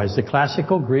otherwise, the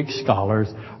classical Greek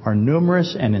scholars are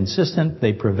numerous and insistent.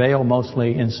 They prevail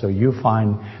mostly, and so you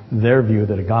find their view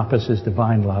that agapes is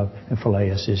divine love and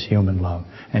phileus is human love,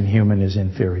 and human is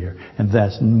inferior. And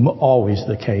that's always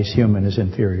the case. Human is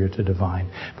inferior to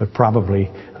divine. But probably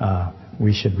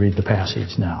we should read the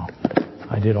passage now.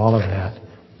 I did all of that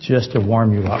just to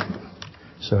warm you up.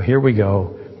 So here we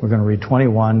go. We're going to read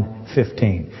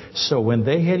 21:15. So when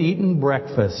they had eaten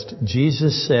breakfast,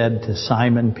 Jesus said to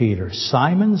Simon Peter,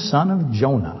 Simon, son of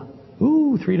Jonah.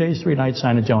 3 days, 3 nights,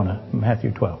 sign of Jonah,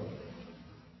 Matthew 12.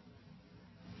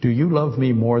 Do you love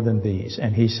me more than these?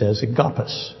 And he says,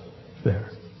 agapes,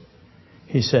 there.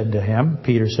 He said to him,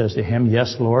 Peter says to him,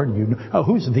 yes, Lord. You know.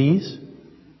 Who's these?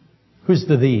 Who's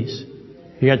the these?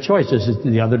 You got choices. Is it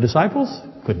the other disciples?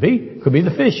 Could be. Could be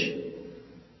the fish.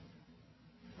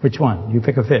 Which one? You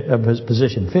pick a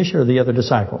position. Fish or the other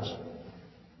disciples?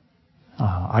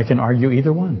 I can argue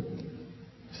either one.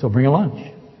 So bring a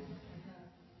lunch.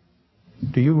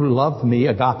 Do you love me,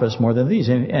 agapes, more than these?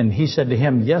 And he said to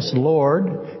him, yes,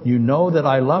 Lord, you know that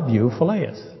I love you,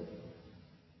 phileus.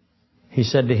 He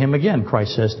said to him again,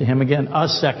 Christ says to him again, a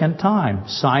second time,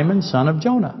 Simon, son of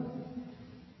Jonah,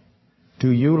 do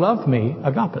you love me,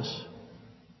 agapes?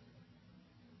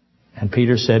 And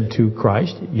Peter said to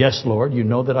Christ, yes, Lord, you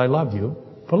know that I love you,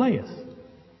 phileus.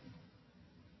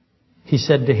 He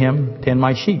said to him, tend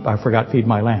my sheep. I forgot feed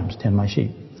my lambs, tend my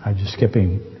sheep. I'm just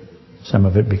skipping some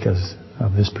of it because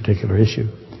of this particular issue.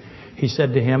 He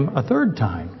said to him a third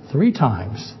time, 3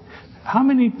 times. How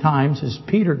many times is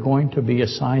Peter going to be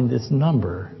assigned this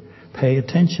number? Pay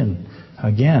attention.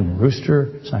 Again,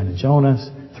 rooster, sign of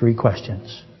Jonah, 3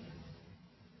 questions.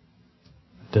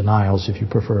 Denials, if you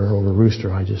prefer, over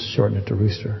rooster. I just shorten it to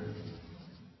rooster.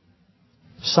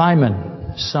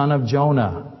 Simon, son of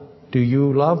Jonah, do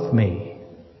you love me?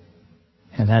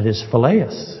 And that is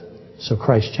phileus. So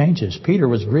Christ changes. Peter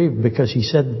was grieved because he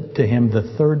said to him the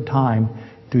 3rd time,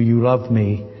 do you love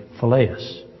me,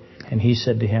 phileus? And he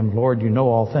said to him, Lord, you know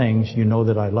all things. You know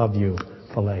that I love you,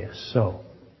 phileus.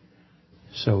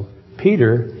 So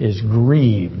Peter is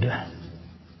grieved.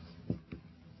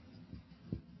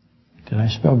 Did I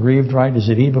spell grieved right? Is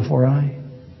it E before I?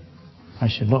 I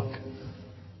should look.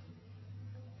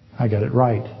 I got it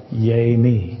right. Yea,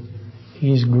 me.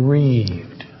 He's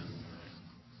grieved.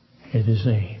 It is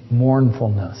a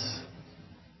mournfulness.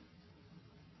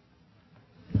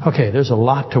 Okay, there's a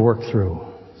lot to work through.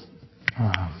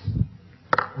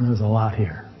 There's a lot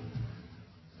here.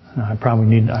 I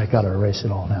got to erase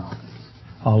it all now.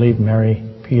 I'll leave Mary,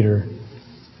 Peter,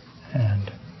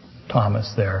 and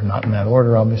Thomas there. Not in that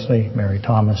order, obviously. Mary,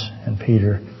 Thomas, and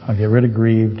Peter. I'll get rid of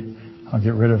grieved. I'll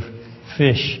get rid of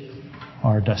fish,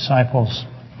 our disciples,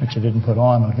 which I didn't put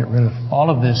on. I'll get rid of all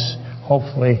of this.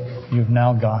 Hopefully, you've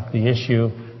now got the issue.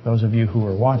 Those of you who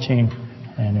are watching,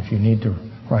 and if you need to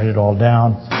write it all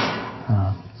down,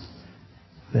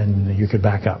 then you could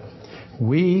back up.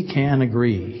 We can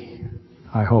agree,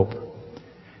 I hope,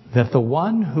 that the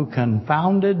one who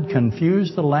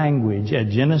confused the language at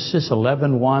Genesis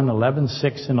 11:1,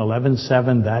 11:6, and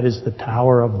 11:7, that is the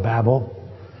Tower of Babel.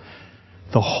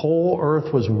 The whole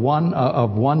earth was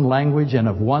of one language and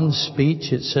of one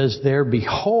speech. It says there,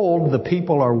 behold, the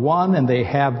people are one and they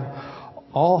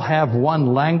all have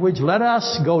one language. Let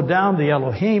us go down, the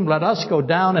Elohim, let us go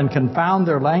down and confound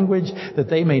their language that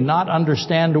they may not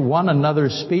understand one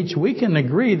another's speech. We can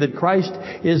agree that Christ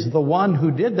is the one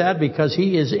who did that because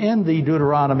He is in the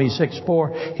Deuteronomy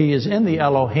 6:4. He is in the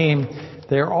Elohim.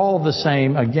 They're all the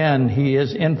same. Again, He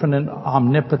is infinite,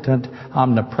 omnipotent,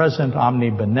 omnipresent,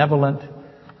 omnibenevolent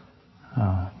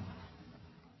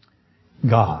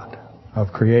God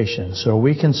of creation. So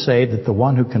we can say that the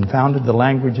one who confounded the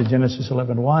language of Genesis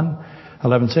 11:1,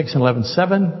 11:6, and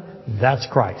 11:7, that's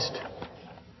Christ.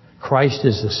 Christ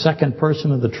is the second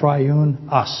person of the triune,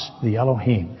 us, the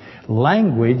Elohim.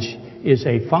 Language is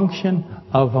a function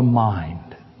of a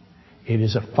mind. It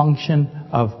is a function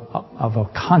of a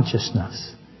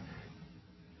consciousness.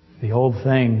 The old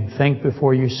thing, think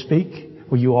before you speak.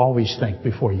 Well, you always think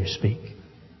before you speak.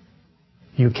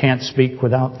 You can't speak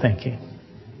without thinking.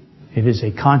 It is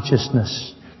a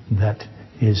consciousness that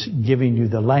is giving you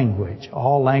the language.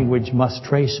 All language must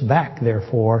trace back,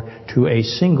 therefore, to a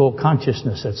single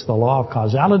consciousness. That's the law of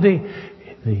causality.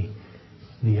 The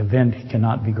event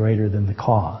cannot be greater than the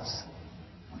cause.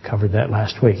 We covered that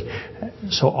last week.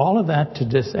 So all of that to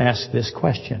just ask this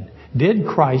question. Did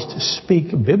Christ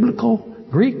speak biblical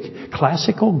Greek,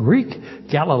 classical Greek,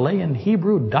 Galilean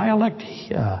Hebrew, dialect,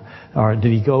 or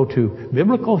did He go to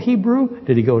biblical Hebrew?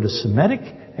 Did He go to Semitic,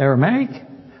 Aramaic?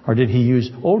 Or did He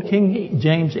use Old King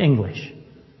James English?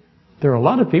 There are a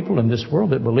lot of people in this world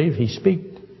that believe He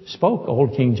spoke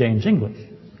Old King James English.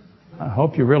 I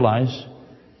hope you realize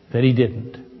that He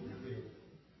didn't.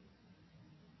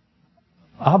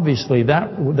 Obviously,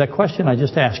 that question I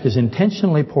just asked is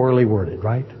intentionally poorly worded,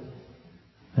 right?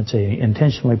 That's an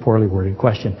intentionally poorly worded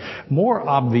question. More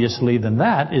obviously than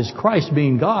that is Christ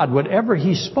being God. Whatever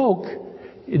He spoke,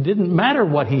 it didn't matter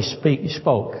what He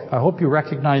spoke. I hope you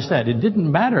recognize that. It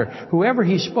didn't matter. Whoever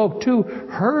He spoke to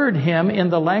heard Him in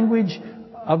the language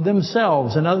of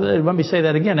themselves. Let me say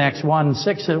that again, Acts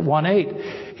 1:6 and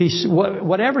 1:8.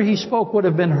 Whatever He spoke would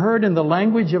have been heard in the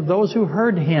language of those who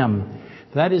heard Him.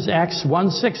 That is Acts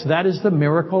 1:6. That is the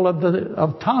miracle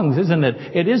of tongues, isn't it?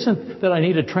 It isn't that I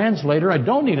need a translator. I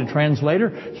don't need a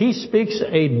translator. He speaks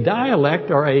a dialect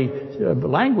or a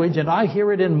language, and I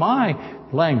hear it in my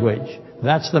language.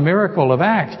 That's the miracle of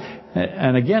Acts.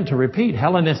 And again, to repeat,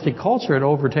 Hellenistic culture had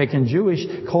overtaken Jewish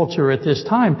culture at this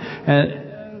time.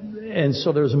 And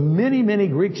so there's many, many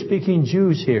Greek-speaking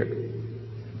Jews here.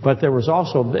 But there was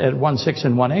also, at 1:6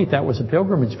 and 1:8, that was a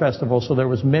pilgrimage festival, so there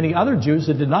was many other Jews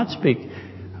that did not speak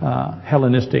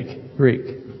Hellenistic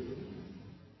Greek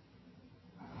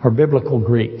or Biblical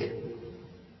Greek.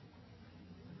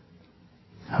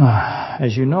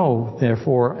 As you know,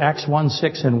 therefore, Acts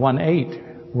 1:6 and 1:8,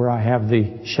 where I have the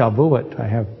Shavuot, I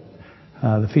have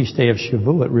the feast day of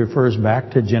Shavuot, refers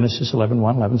back to Genesis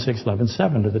 11:1, 11:6,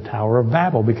 11:7, to the Tower of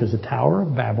Babel, because the Tower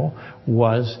of Babel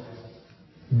was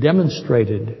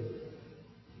demonstrated.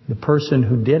 The person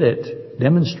who did it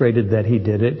demonstrated that he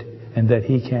did it and that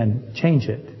he can change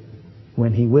it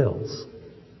when he wills.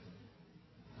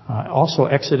 Also,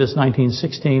 Exodus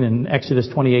 19:16 and Exodus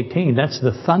 20:18, that's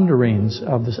the thunderings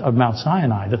of Mount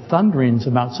Sinai. The thunderings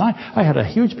of Mount Sinai. I had a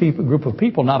huge group of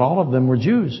people. Not all of them were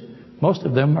Jews. Most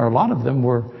of them, or a lot of them,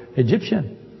 were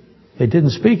Egyptian. They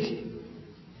didn't speak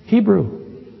Hebrew.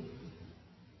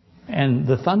 And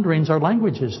the thunderings are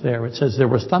languages there. It says there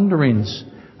was thunderings.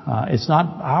 It's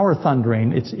not our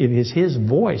thundering. It is His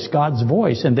voice, God's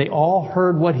voice. And they all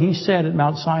heard what He said at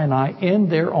Mount Sinai in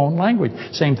their own language.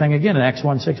 Same thing again in Acts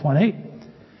 1:6, 1:8.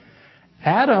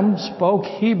 Adam spoke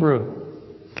Hebrew.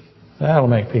 That'll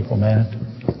make people mad.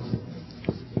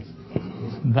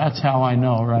 That's how I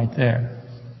know right there.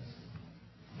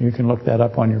 You can look that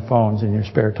up on your phones in your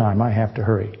spare time. I have to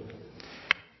hurry.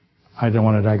 I don't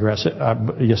want to digress.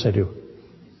 Yes, I do.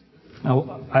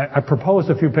 Now, I proposed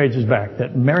a few pages back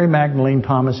that Mary Magdalene,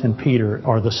 Thomas, and Peter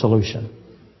are the solution.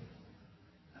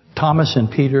 Thomas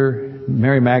and Peter,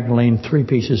 Mary Magdalene, three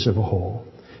pieces of a whole.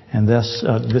 And thus,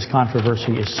 this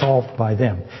controversy is solved by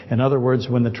them. In other words,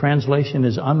 when the translation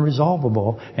is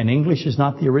unresolvable, and English is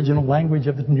not the original language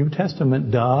of the New Testament,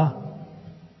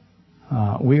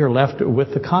 we are left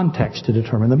with the context to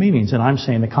determine the meanings. And I'm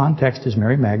saying the context is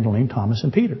Mary Magdalene, Thomas,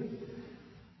 and Peter.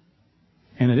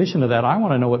 In addition to that, I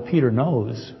want to know what Peter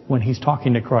knows when he's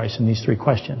talking to Christ in these three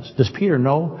questions. Does Peter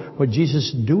know what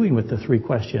Jesus is doing with the three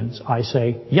questions? I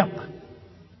say, yep.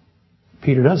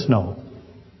 Peter does know.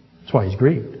 That's why he's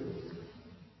grieved.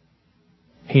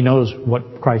 He knows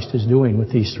what Christ is doing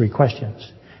with these three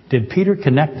questions. Did Peter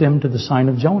connect them to the sign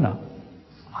of Jonah?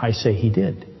 I say he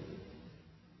did.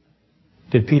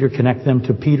 Did Peter connect them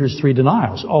to Peter's three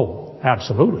denials? Oh,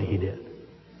 absolutely he did.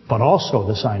 But also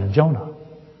the sign of Jonah.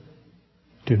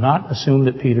 Do not assume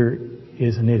that Peter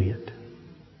is an idiot.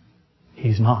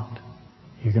 He's not.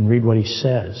 You can read what he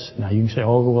says. Now you can say,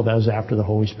 oh, well, that was after the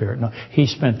Holy Spirit. No, he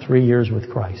spent 3 years with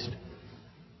Christ.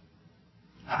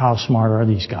 How smart are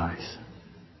these guys?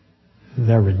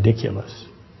 They're ridiculous.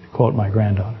 To quote my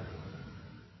granddaughter.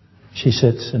 She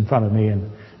sits in front of me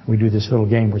and we do this little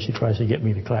game where she tries to get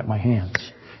me to clap my hands.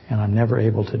 And I'm never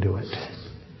able to do it.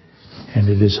 And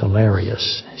it is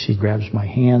hilarious. She grabs my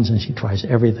hands and she tries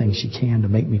everything she can to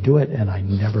make me do it, and I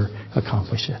never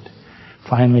accomplish it.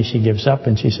 Finally, she gives up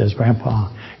and she says,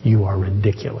 Grandpa, you are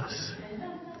ridiculous.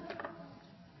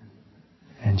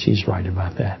 And she's right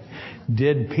about that.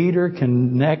 Did Peter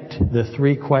connect the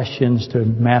three questions to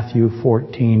Matthew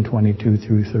 14:22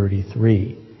 through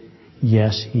 33?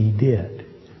 Yes, he did.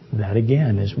 That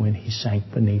again is when he sank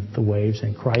beneath the waves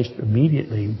and Christ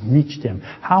immediately reached him.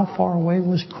 How far away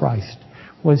was Christ?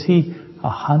 Was he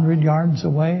 100 yards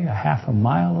away? A half a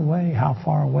mile away? How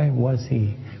far away was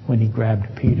he when he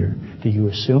grabbed Peter? Do you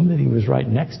assume that he was right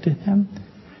next to him?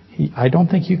 I don't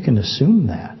think you can assume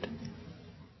that.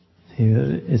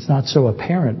 It's not so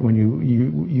apparent when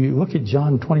you look at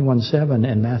John 21:7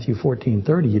 and Matthew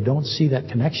 14:30. You don't see that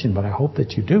connection, but I hope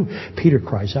that you do. Peter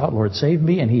cries out, Lord, save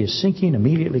me, and he is sinking.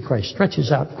 Immediately Christ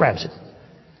stretches out, grabs it.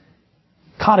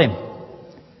 Caught him.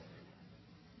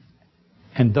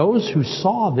 And those who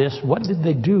saw this, what did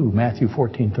they do? Matthew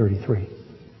 14:33.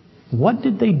 What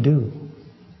did they do?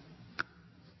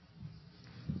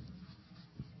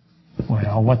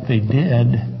 Well, what they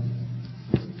did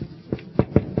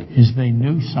is they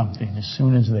knew something as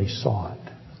soon as they saw it.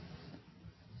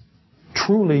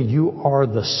 Truly, you are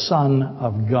the Son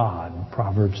of God,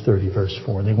 Proverbs 30, verse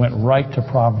 4. They went right to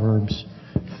Proverbs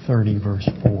 30, verse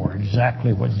 4.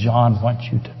 Exactly what John wants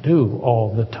you to do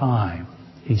all the time.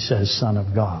 He says, Son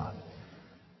of God.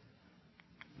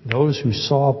 Those who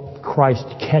saw Christ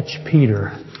catch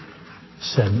Peter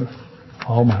said,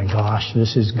 oh my gosh,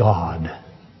 this is God.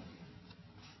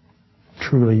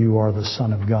 Truly, you are the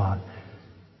Son of God.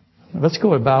 Let's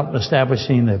go about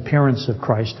establishing the appearance of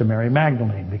Christ to Mary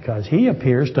Magdalene, because he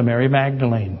appears to Mary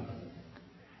Magdalene.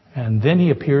 And then he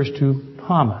appears to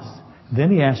Thomas.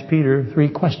 Then he asks Peter three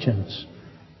questions.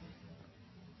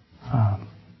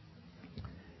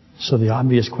 So the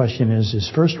obvious question is,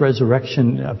 his first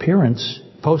resurrection appearance,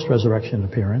 post-resurrection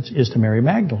appearance, is to Mary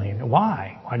Magdalene.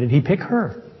 Why? Why did he pick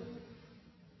her?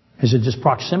 Is it just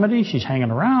proximity? She's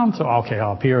hanging around, so okay,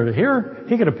 I'll appear to her.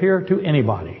 He could appear to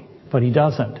anybody, but he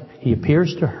doesn't. He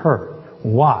appears to her.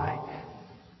 Why?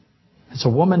 It's a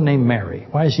woman named Mary.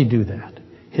 Why does he do that?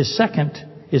 His second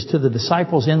is to the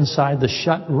disciples inside the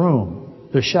shut room.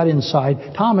 They're shut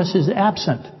inside. Thomas is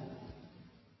absent.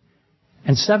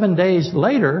 And 7 days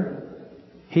later,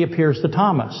 he appears to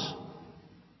Thomas.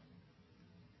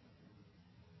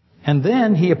 And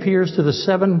then he appears to the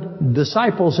 7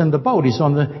 disciples in the boat. He's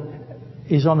on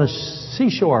the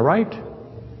seashore, right?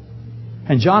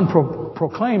 And John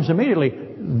proclaims immediately,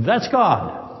 that's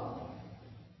God.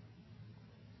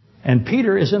 And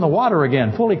Peter is in the water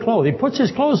again, fully clothed. He puts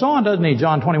his clothes on, doesn't he,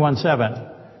 John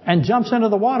 21:7, and jumps into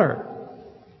the water.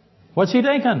 What's he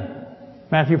thinking?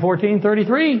 Matthew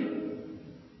 14:33.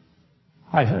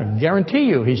 I guarantee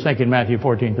you he's thinking Matthew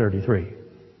 14:33.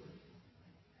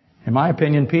 In my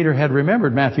opinion, Peter had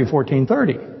remembered Matthew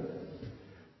 14:30.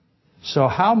 So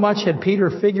how much had Peter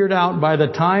figured out by the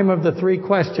time of the three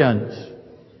questions?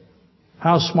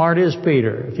 How smart is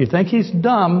Peter? If you think he's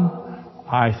dumb,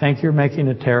 I think you're making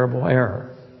a terrible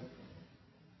error.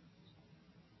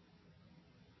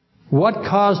 What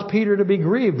caused Peter to be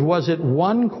grieved? Was it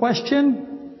one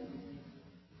question?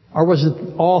 Or was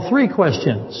it all three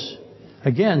questions?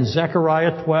 Again,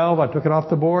 Zechariah 12, I took it off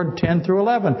the board, 10 through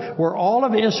 11. Where all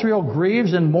of Israel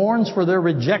grieves and mourns for their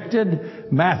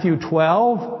rejected Matthew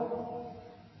 12.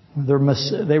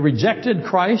 They rejected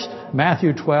Christ,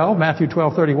 Matthew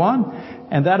 12:31.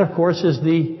 And that, of course, is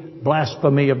the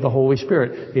blasphemy of the Holy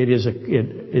Spirit. It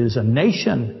is a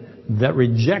nation that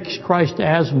rejects Christ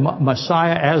as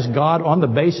Messiah, as God, on the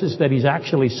basis that He's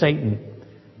actually Satan,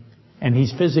 and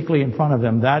He's physically in front of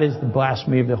them, that is the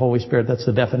blasphemy of the Holy Spirit. That's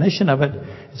the definition of it.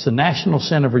 It's the national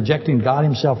sin of rejecting God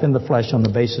Himself in the flesh on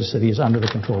the basis that He is under the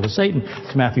control of Satan.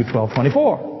 It's Matthew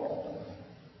 12:24.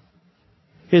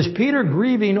 Is Peter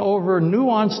grieving over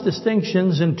nuanced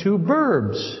distinctions in two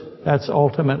verbs? That's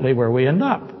ultimately where we end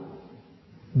up.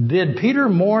 Did Peter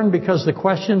mourn because the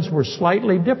questions were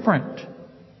slightly different?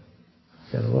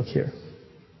 Got to look here.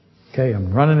 Okay,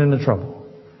 I'm running into trouble.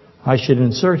 I should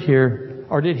insert here,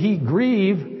 or did he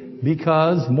grieve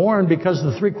mourn because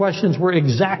the three questions were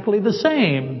exactly the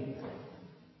same?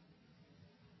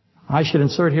 I should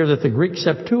insert here that the Greek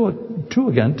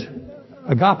Septuagint,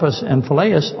 agapos and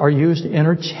phileus, are used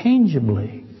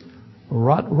interchangeably.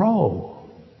 Rut-row.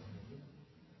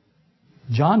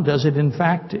 John does it, in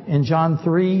fact, in John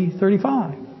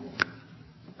 3:35.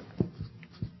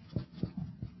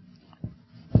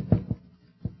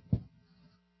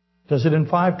 Does it in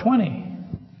 5:20.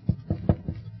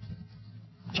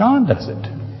 John does it.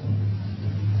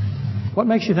 What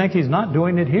makes you think he's not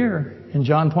doing it here in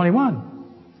John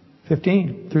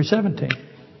 21:15 through 17?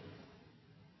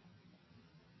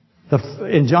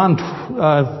 In John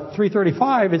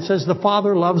 3:35, it says the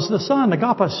Father loves the Son,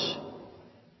 agapos.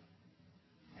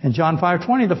 In John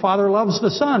 5:20, the Father loves the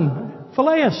Son,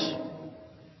 phileus.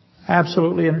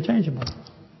 Absolutely interchangeable.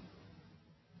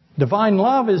 Divine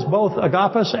love is both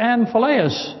agapos and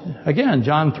phileus. Again,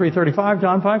 John 3:35,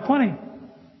 John 5:20.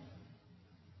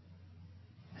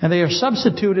 And they are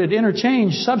substituted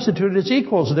as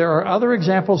equals. There are other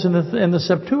examples in the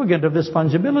Septuagint of this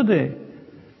fungibility.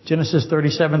 Genesis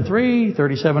 37:3,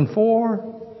 37:4.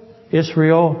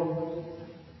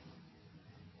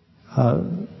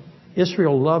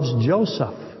 Israel loves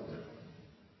Joseph.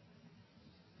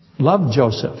 Loved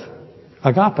Joseph,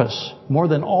 agapos, more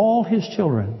than all his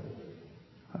children.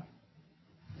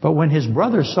 But when his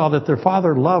brothers saw that their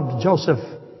father loved Joseph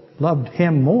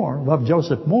more, loved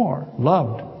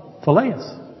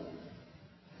phileus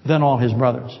than all his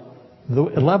brothers. The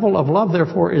level of love,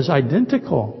 therefore, is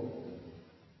identical.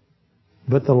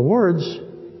 But the words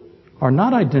are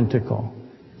not identical.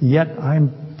 Yet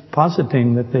I'm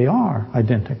positing that they are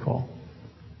identical.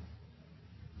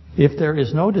 If there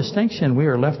is no distinction, we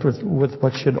are left with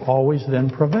what should always then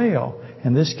prevail.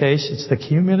 In this case, it's the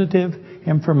cumulative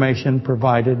information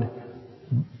provided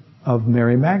of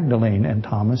Mary Magdalene and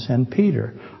Thomas and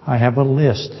Peter. I have a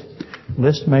list.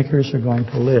 List makers are going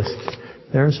to list.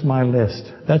 There's my list.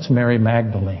 That's Mary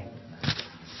Magdalene.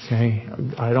 Okay,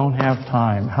 I don't have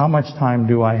time. How much time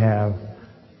do I have,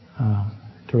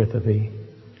 Taritha V?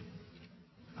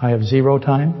 I have 0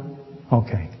 time?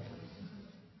 Okay.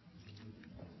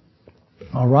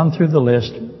 I'll run through the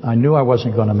list. I knew I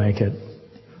wasn't going to make it.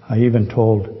 I even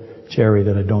told Jerry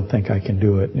that I don't think I can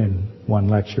do it in one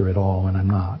lecture at all, and I'm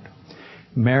not.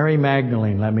 Mary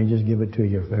Magdalene, let me just give it to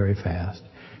you very fast.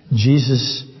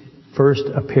 Jesus' first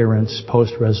appearance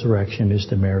post-resurrection is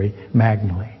to Mary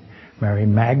Magdalene. Mary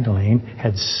Magdalene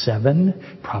had 7,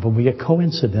 probably a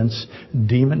coincidence,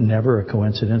 demon, never a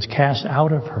coincidence, cast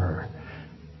out of her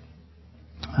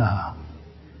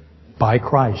by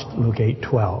Christ, Luke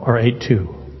 8:12 or 8:2.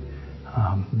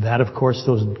 That, of course,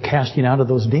 those casting out of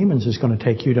those demons is going to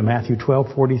take you to Matthew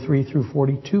 12:43 through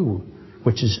 42,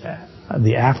 which is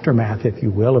the aftermath, if you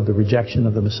will, of the rejection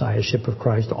of the Messiahship of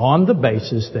Christ on the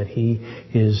basis that He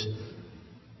is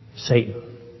Satan.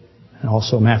 And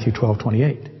also Matthew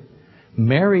 12:28.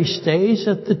 Mary stays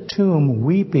at the tomb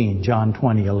weeping, John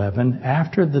 20:11,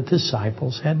 after the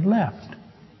disciples had left.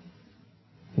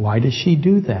 Why does she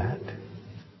do that?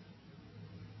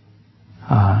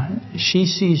 She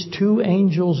sees 2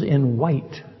 angels in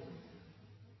white.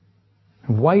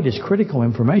 White is critical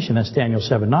information. That's Daniel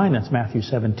 7:9. That's Matthew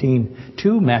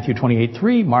 17:2, Matthew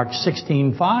 28:3, Mark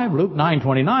 16:5, Luke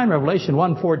 9:29, Revelation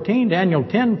 1:14, Daniel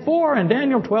 10:4, and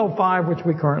Daniel 12:5, which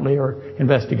we currently are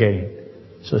investigating.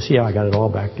 So see how I got it all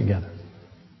back together.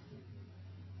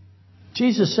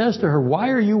 Jesus says to her, "Why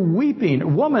are you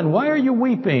weeping? Woman, why are you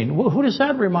weeping?" Well, who does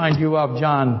that remind you of?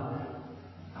 John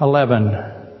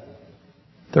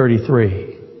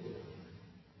 11:33.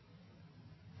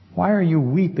 Why are you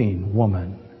weeping,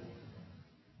 woman?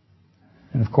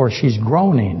 And of course, she's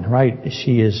groaning, right?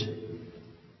 She is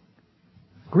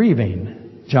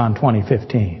grieving, John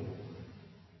 20:15.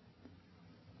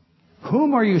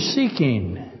 Whom are you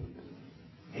seeking?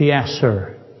 He asks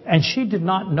her. And she did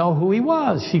not know who he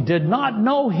was. She did not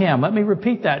know him. Let me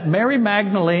repeat that. Mary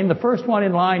Magdalene, the first one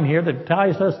in line here that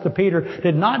ties us to Peter,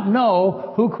 did not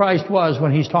know who Christ was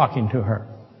when He's talking to her.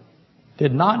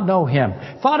 Did not know Him.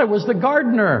 Thought it was the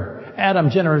gardener. Adam,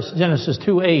 Genesis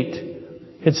 2:8.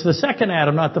 It's the second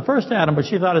Adam, not the first Adam, but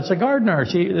she thought it's a gardener.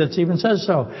 It even says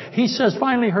so. He says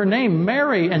finally her name,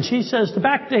 Mary, and she says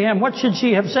back to him, what should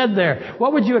she have said there?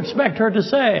 What would you expect her to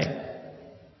say?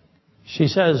 She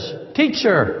says,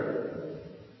 teacher.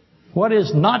 What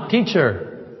is not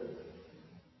teacher?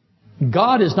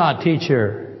 God is not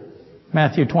teacher.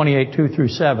 Matthew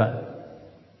 28:2-7.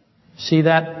 See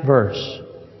that verse.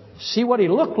 See what he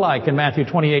looked like in Matthew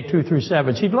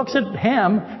 28:2-7. She looks at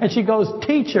him and she goes,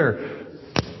 teacher.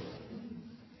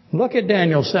 Look at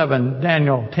Daniel 7,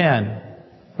 Daniel 10,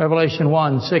 Revelation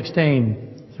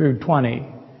 1:16-20.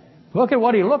 Look at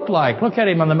what he looked like. Look at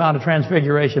him on the Mount of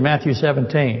Transfiguration, Matthew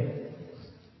 17.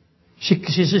 She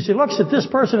looks at this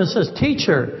person and says,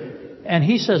 teacher. And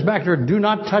he says back to her, do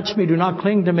not touch me, do not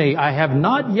cling to me. I have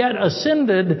not yet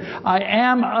ascended. I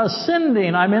am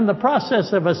ascending. I'm in the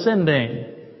process of ascending.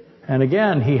 And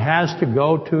again, he has to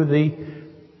go to the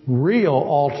real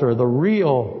altar, the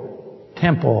real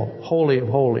temple, Holy of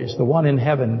Holies, the one in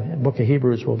heaven. The book of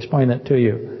Hebrews will explain that to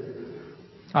you.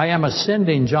 I am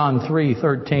ascending, John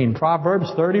 3:13.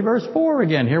 Proverbs 30 verse 4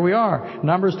 again. Here we are.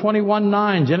 Numbers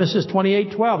 21:9. Genesis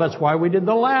 28:12. That's why we did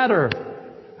the ladder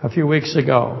a few weeks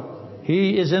ago.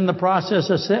 He is in the process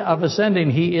of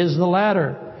ascending. He is the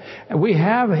ladder. And we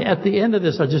have at the end of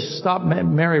this, I'll just stop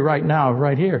Mary right now,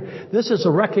 right here. This is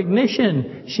a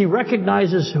recognition. She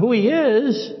recognizes who he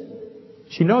is.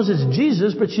 She knows it's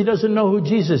Jesus, but she doesn't know who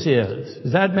Jesus is.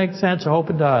 Does that make sense? I hope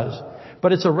it does.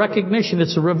 But it's a recognition.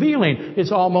 It's a revealing.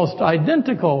 It's almost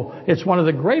identical. It's one of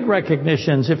the great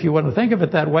recognitions, if you want to think of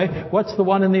it that way. What's the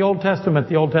one in the Old Testament?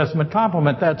 The Old Testament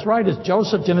complement. That's right. It's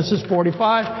Joseph, Genesis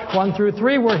 45,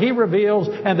 1-3, where he reveals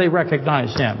and they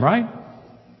recognize him, right?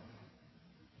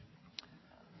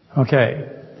 Okay.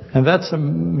 And that's a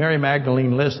Mary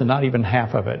Magdalene list and not even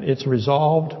half of it. It's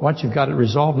resolved. Once you've got it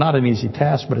resolved, not an easy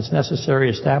task, but it's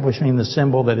necessary establishing the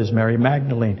symbol that is Mary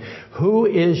Magdalene. Who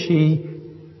is she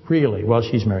really? Well,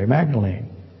 she's Mary Magdalene.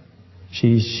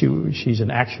 She's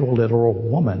an actual literal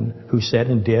woman who said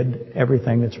and did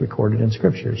everything that's recorded in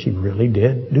Scripture. She really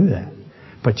did do that.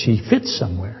 But she fits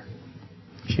somewhere.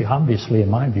 She obviously, in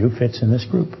my view, fits in this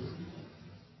group.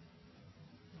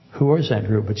 Who is that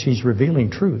group? But she's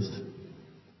revealing truth.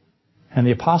 And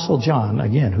the Apostle John,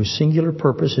 again, whose singular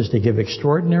purpose is to give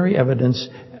extraordinary evidence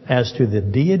as to the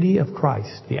deity of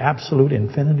Christ, the absolute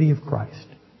infinity of Christ,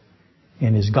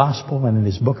 in his gospel and in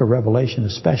his book of Revelation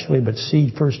especially, but see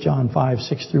 1 John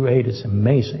 5:6-8, it's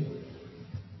amazing.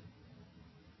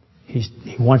 He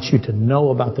wants you to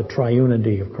know about the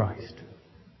triunity of Christ.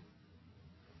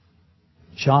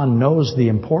 John knows the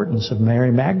importance of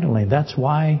Mary Magdalene. That's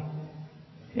why.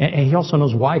 And he also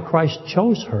knows why Christ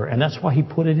chose her. And that's why he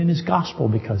put it in his gospel,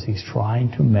 because he's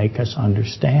trying to make us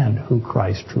understand who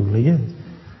Christ truly is.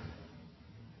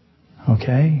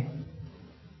 Okay?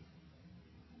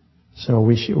 So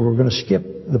we're going to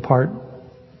skip the part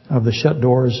of the shut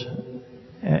doors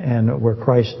and where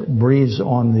Christ breathes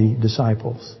on the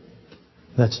disciples.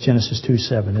 That's Genesis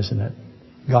 2:7, isn't it?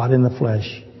 God in the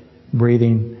flesh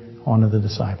breathing onto the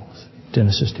disciples.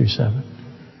 Genesis 2:7.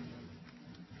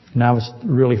 Now it's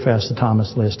really fast, the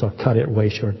Thomas list. I'll cut it way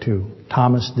short too.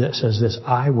 Thomas says this,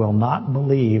 I will not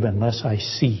believe unless I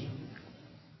see.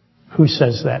 Who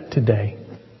says that today?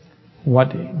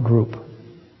 What group?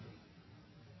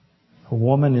 A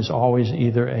woman is always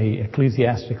either an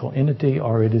ecclesiastical entity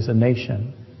or it is a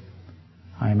nation.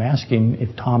 I'm asking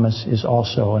if Thomas is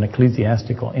also an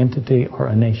ecclesiastical entity or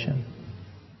a nation.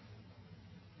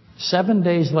 7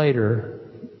 days later,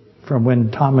 from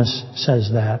when Thomas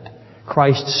says that,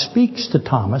 Christ speaks to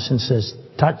Thomas and says,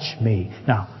 touch me.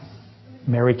 Now,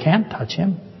 Mary can't touch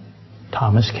him.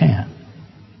 Thomas can.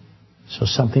 So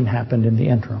something happened in the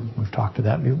interim. We've talked to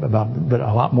that about, but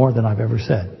a lot more than I've ever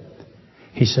said.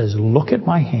 He says, look at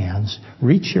my hands,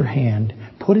 reach your hand,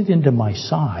 put it into my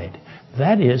side.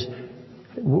 That is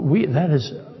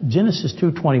Genesis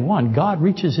 2:21. God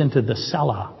reaches into the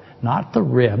sella, not the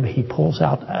rib. He pulls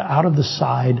out of the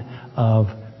side of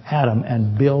Adam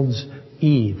and builds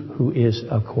Eve, who is,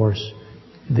 of course,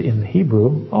 in the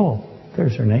Hebrew,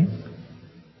 there's her name.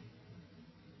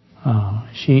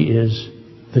 She is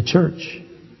the church.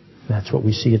 That's what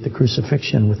we see at the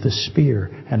crucifixion with the spear,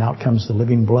 and out comes the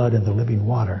living blood and the living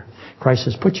water. Christ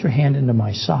says, put your hand into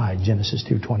my side, Genesis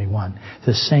 2:21.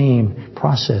 The same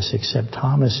process, except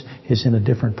Thomas is in a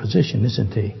different position,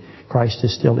 isn't he? Christ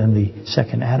is still in the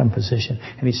second Adam position.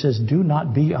 And he says, do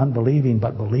not be unbelieving,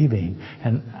 but believing.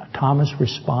 And Thomas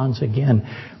responds again,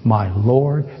 my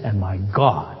Lord and my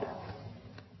God.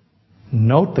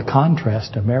 Note the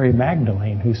contrast to Mary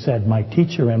Magdalene, who said, my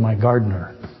teacher and my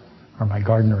gardener, or my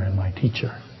gardener and my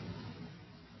teacher.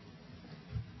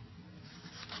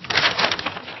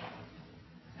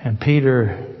 And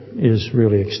Peter is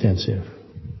really extensive.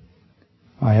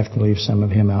 I have to leave some of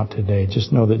him out today.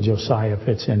 Just know that Josiah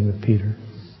fits in with Peter.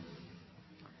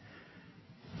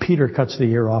 Peter cuts the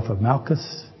ear off of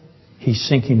Malchus. He's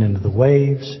sinking into the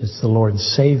waves. It's the Lord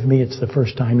save me. It's the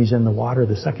first time he's in the water.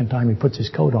 The second time he puts his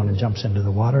coat on and jumps into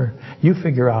the water. You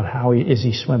figure out how is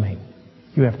he swimming.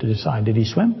 You have to decide. Did he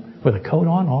swim with a coat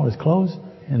on, all his clothes,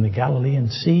 in the Galilean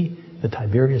Sea, the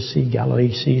Tiberias Sea,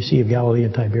 Galilee Sea, Sea of Galilee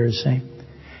and Tiberias Sea?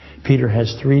 Peter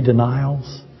has 3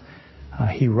 denials.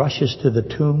 He rushes to the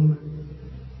tomb.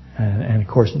 And of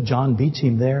course, John beats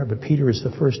him there, but Peter is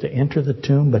the first to enter the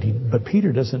tomb. But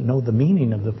Peter doesn't know the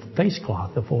meaning of the face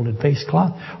cloth, the folded face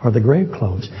cloth, or the grave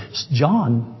clothes.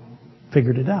 John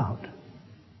figured it out.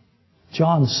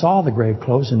 John saw the grave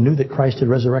clothes and knew that Christ had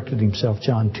resurrected himself.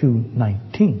 John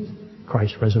 2:19.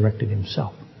 Christ resurrected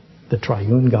himself. The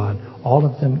triune God. All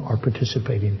of them are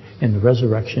participating in the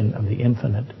resurrection of the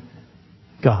infinite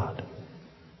God.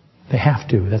 They have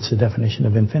to. That's the definition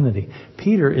of infinity.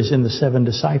 Peter is in the 7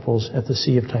 disciples at the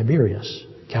Sea of Tiberias,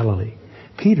 Galilee.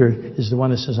 Peter is the one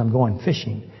that says, I'm going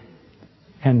fishing.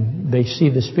 And they see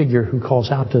this figure who calls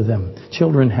out to them,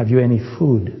 children, have you any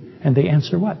food? And they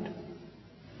answer what?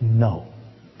 No.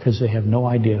 Because they have no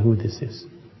idea who this is.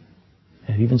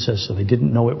 And it even says so. They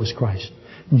didn't know it was Christ.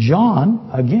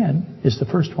 John, again, is the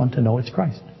first one to know it's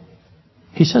Christ.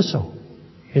 He says so.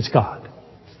 It's God.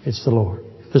 It's the Lord.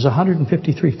 There's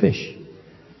 153 fish.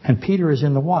 And Peter is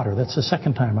in the water. That's the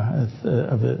second time.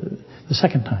 The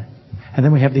second time. And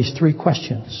then we have these 3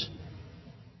 questions.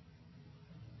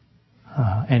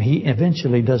 And he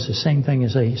eventually does the same thing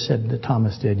as he said that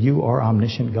Thomas did. You are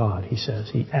omniscient God, he says.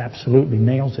 He absolutely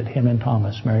nails it, him and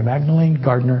Thomas. Mary Magdalene,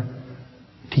 gardener,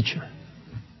 teacher.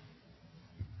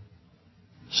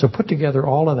 So put together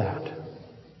all of that.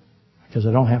 Because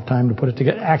I don't have time to put it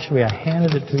together. Actually, I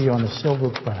handed it to you on a silver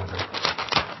platter.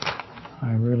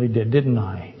 I really did, didn't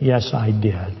I? Yes, I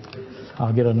did.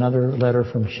 I'll get another letter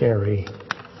from Sherry,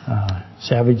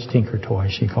 Savage Tinker Toy,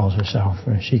 she calls herself.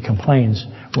 She complains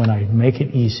when I make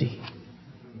it easy.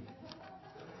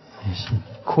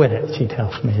 Quit it, she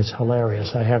tells me. It's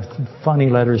hilarious. I have funny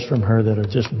letters from her that are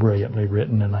just brilliantly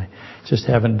written, and I just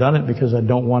haven't done it because I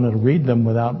don't want to read them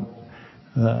without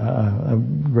a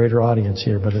greater audience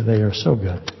here, but they are so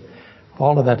good.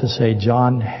 All of that to say,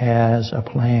 John has a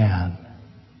plan.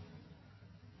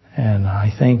 And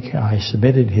I think I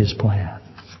submitted his plan.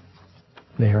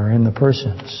 They are in the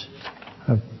persons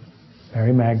of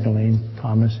Mary Magdalene,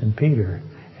 Thomas, and Peter.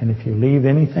 And if you leave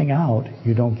anything out,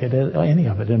 you don't get any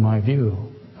of it, in my view.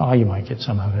 Oh, you might get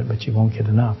some of it, but you won't get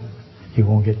enough. You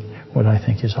won't get what I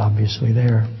think is obviously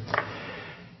there.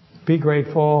 Be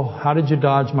grateful. How did you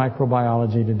dodge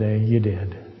microbiology today? You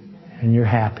did. And you're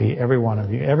happy, every one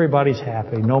of you. Everybody's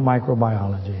happy. No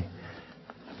microbiology.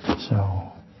 So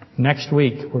next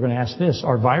week, we're going to ask this.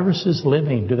 Are viruses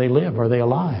living? Do they live? Are they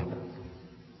alive?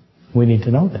 We need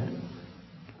to know that.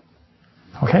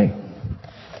 Okay.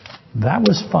 That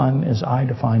was fun as I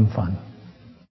define fun.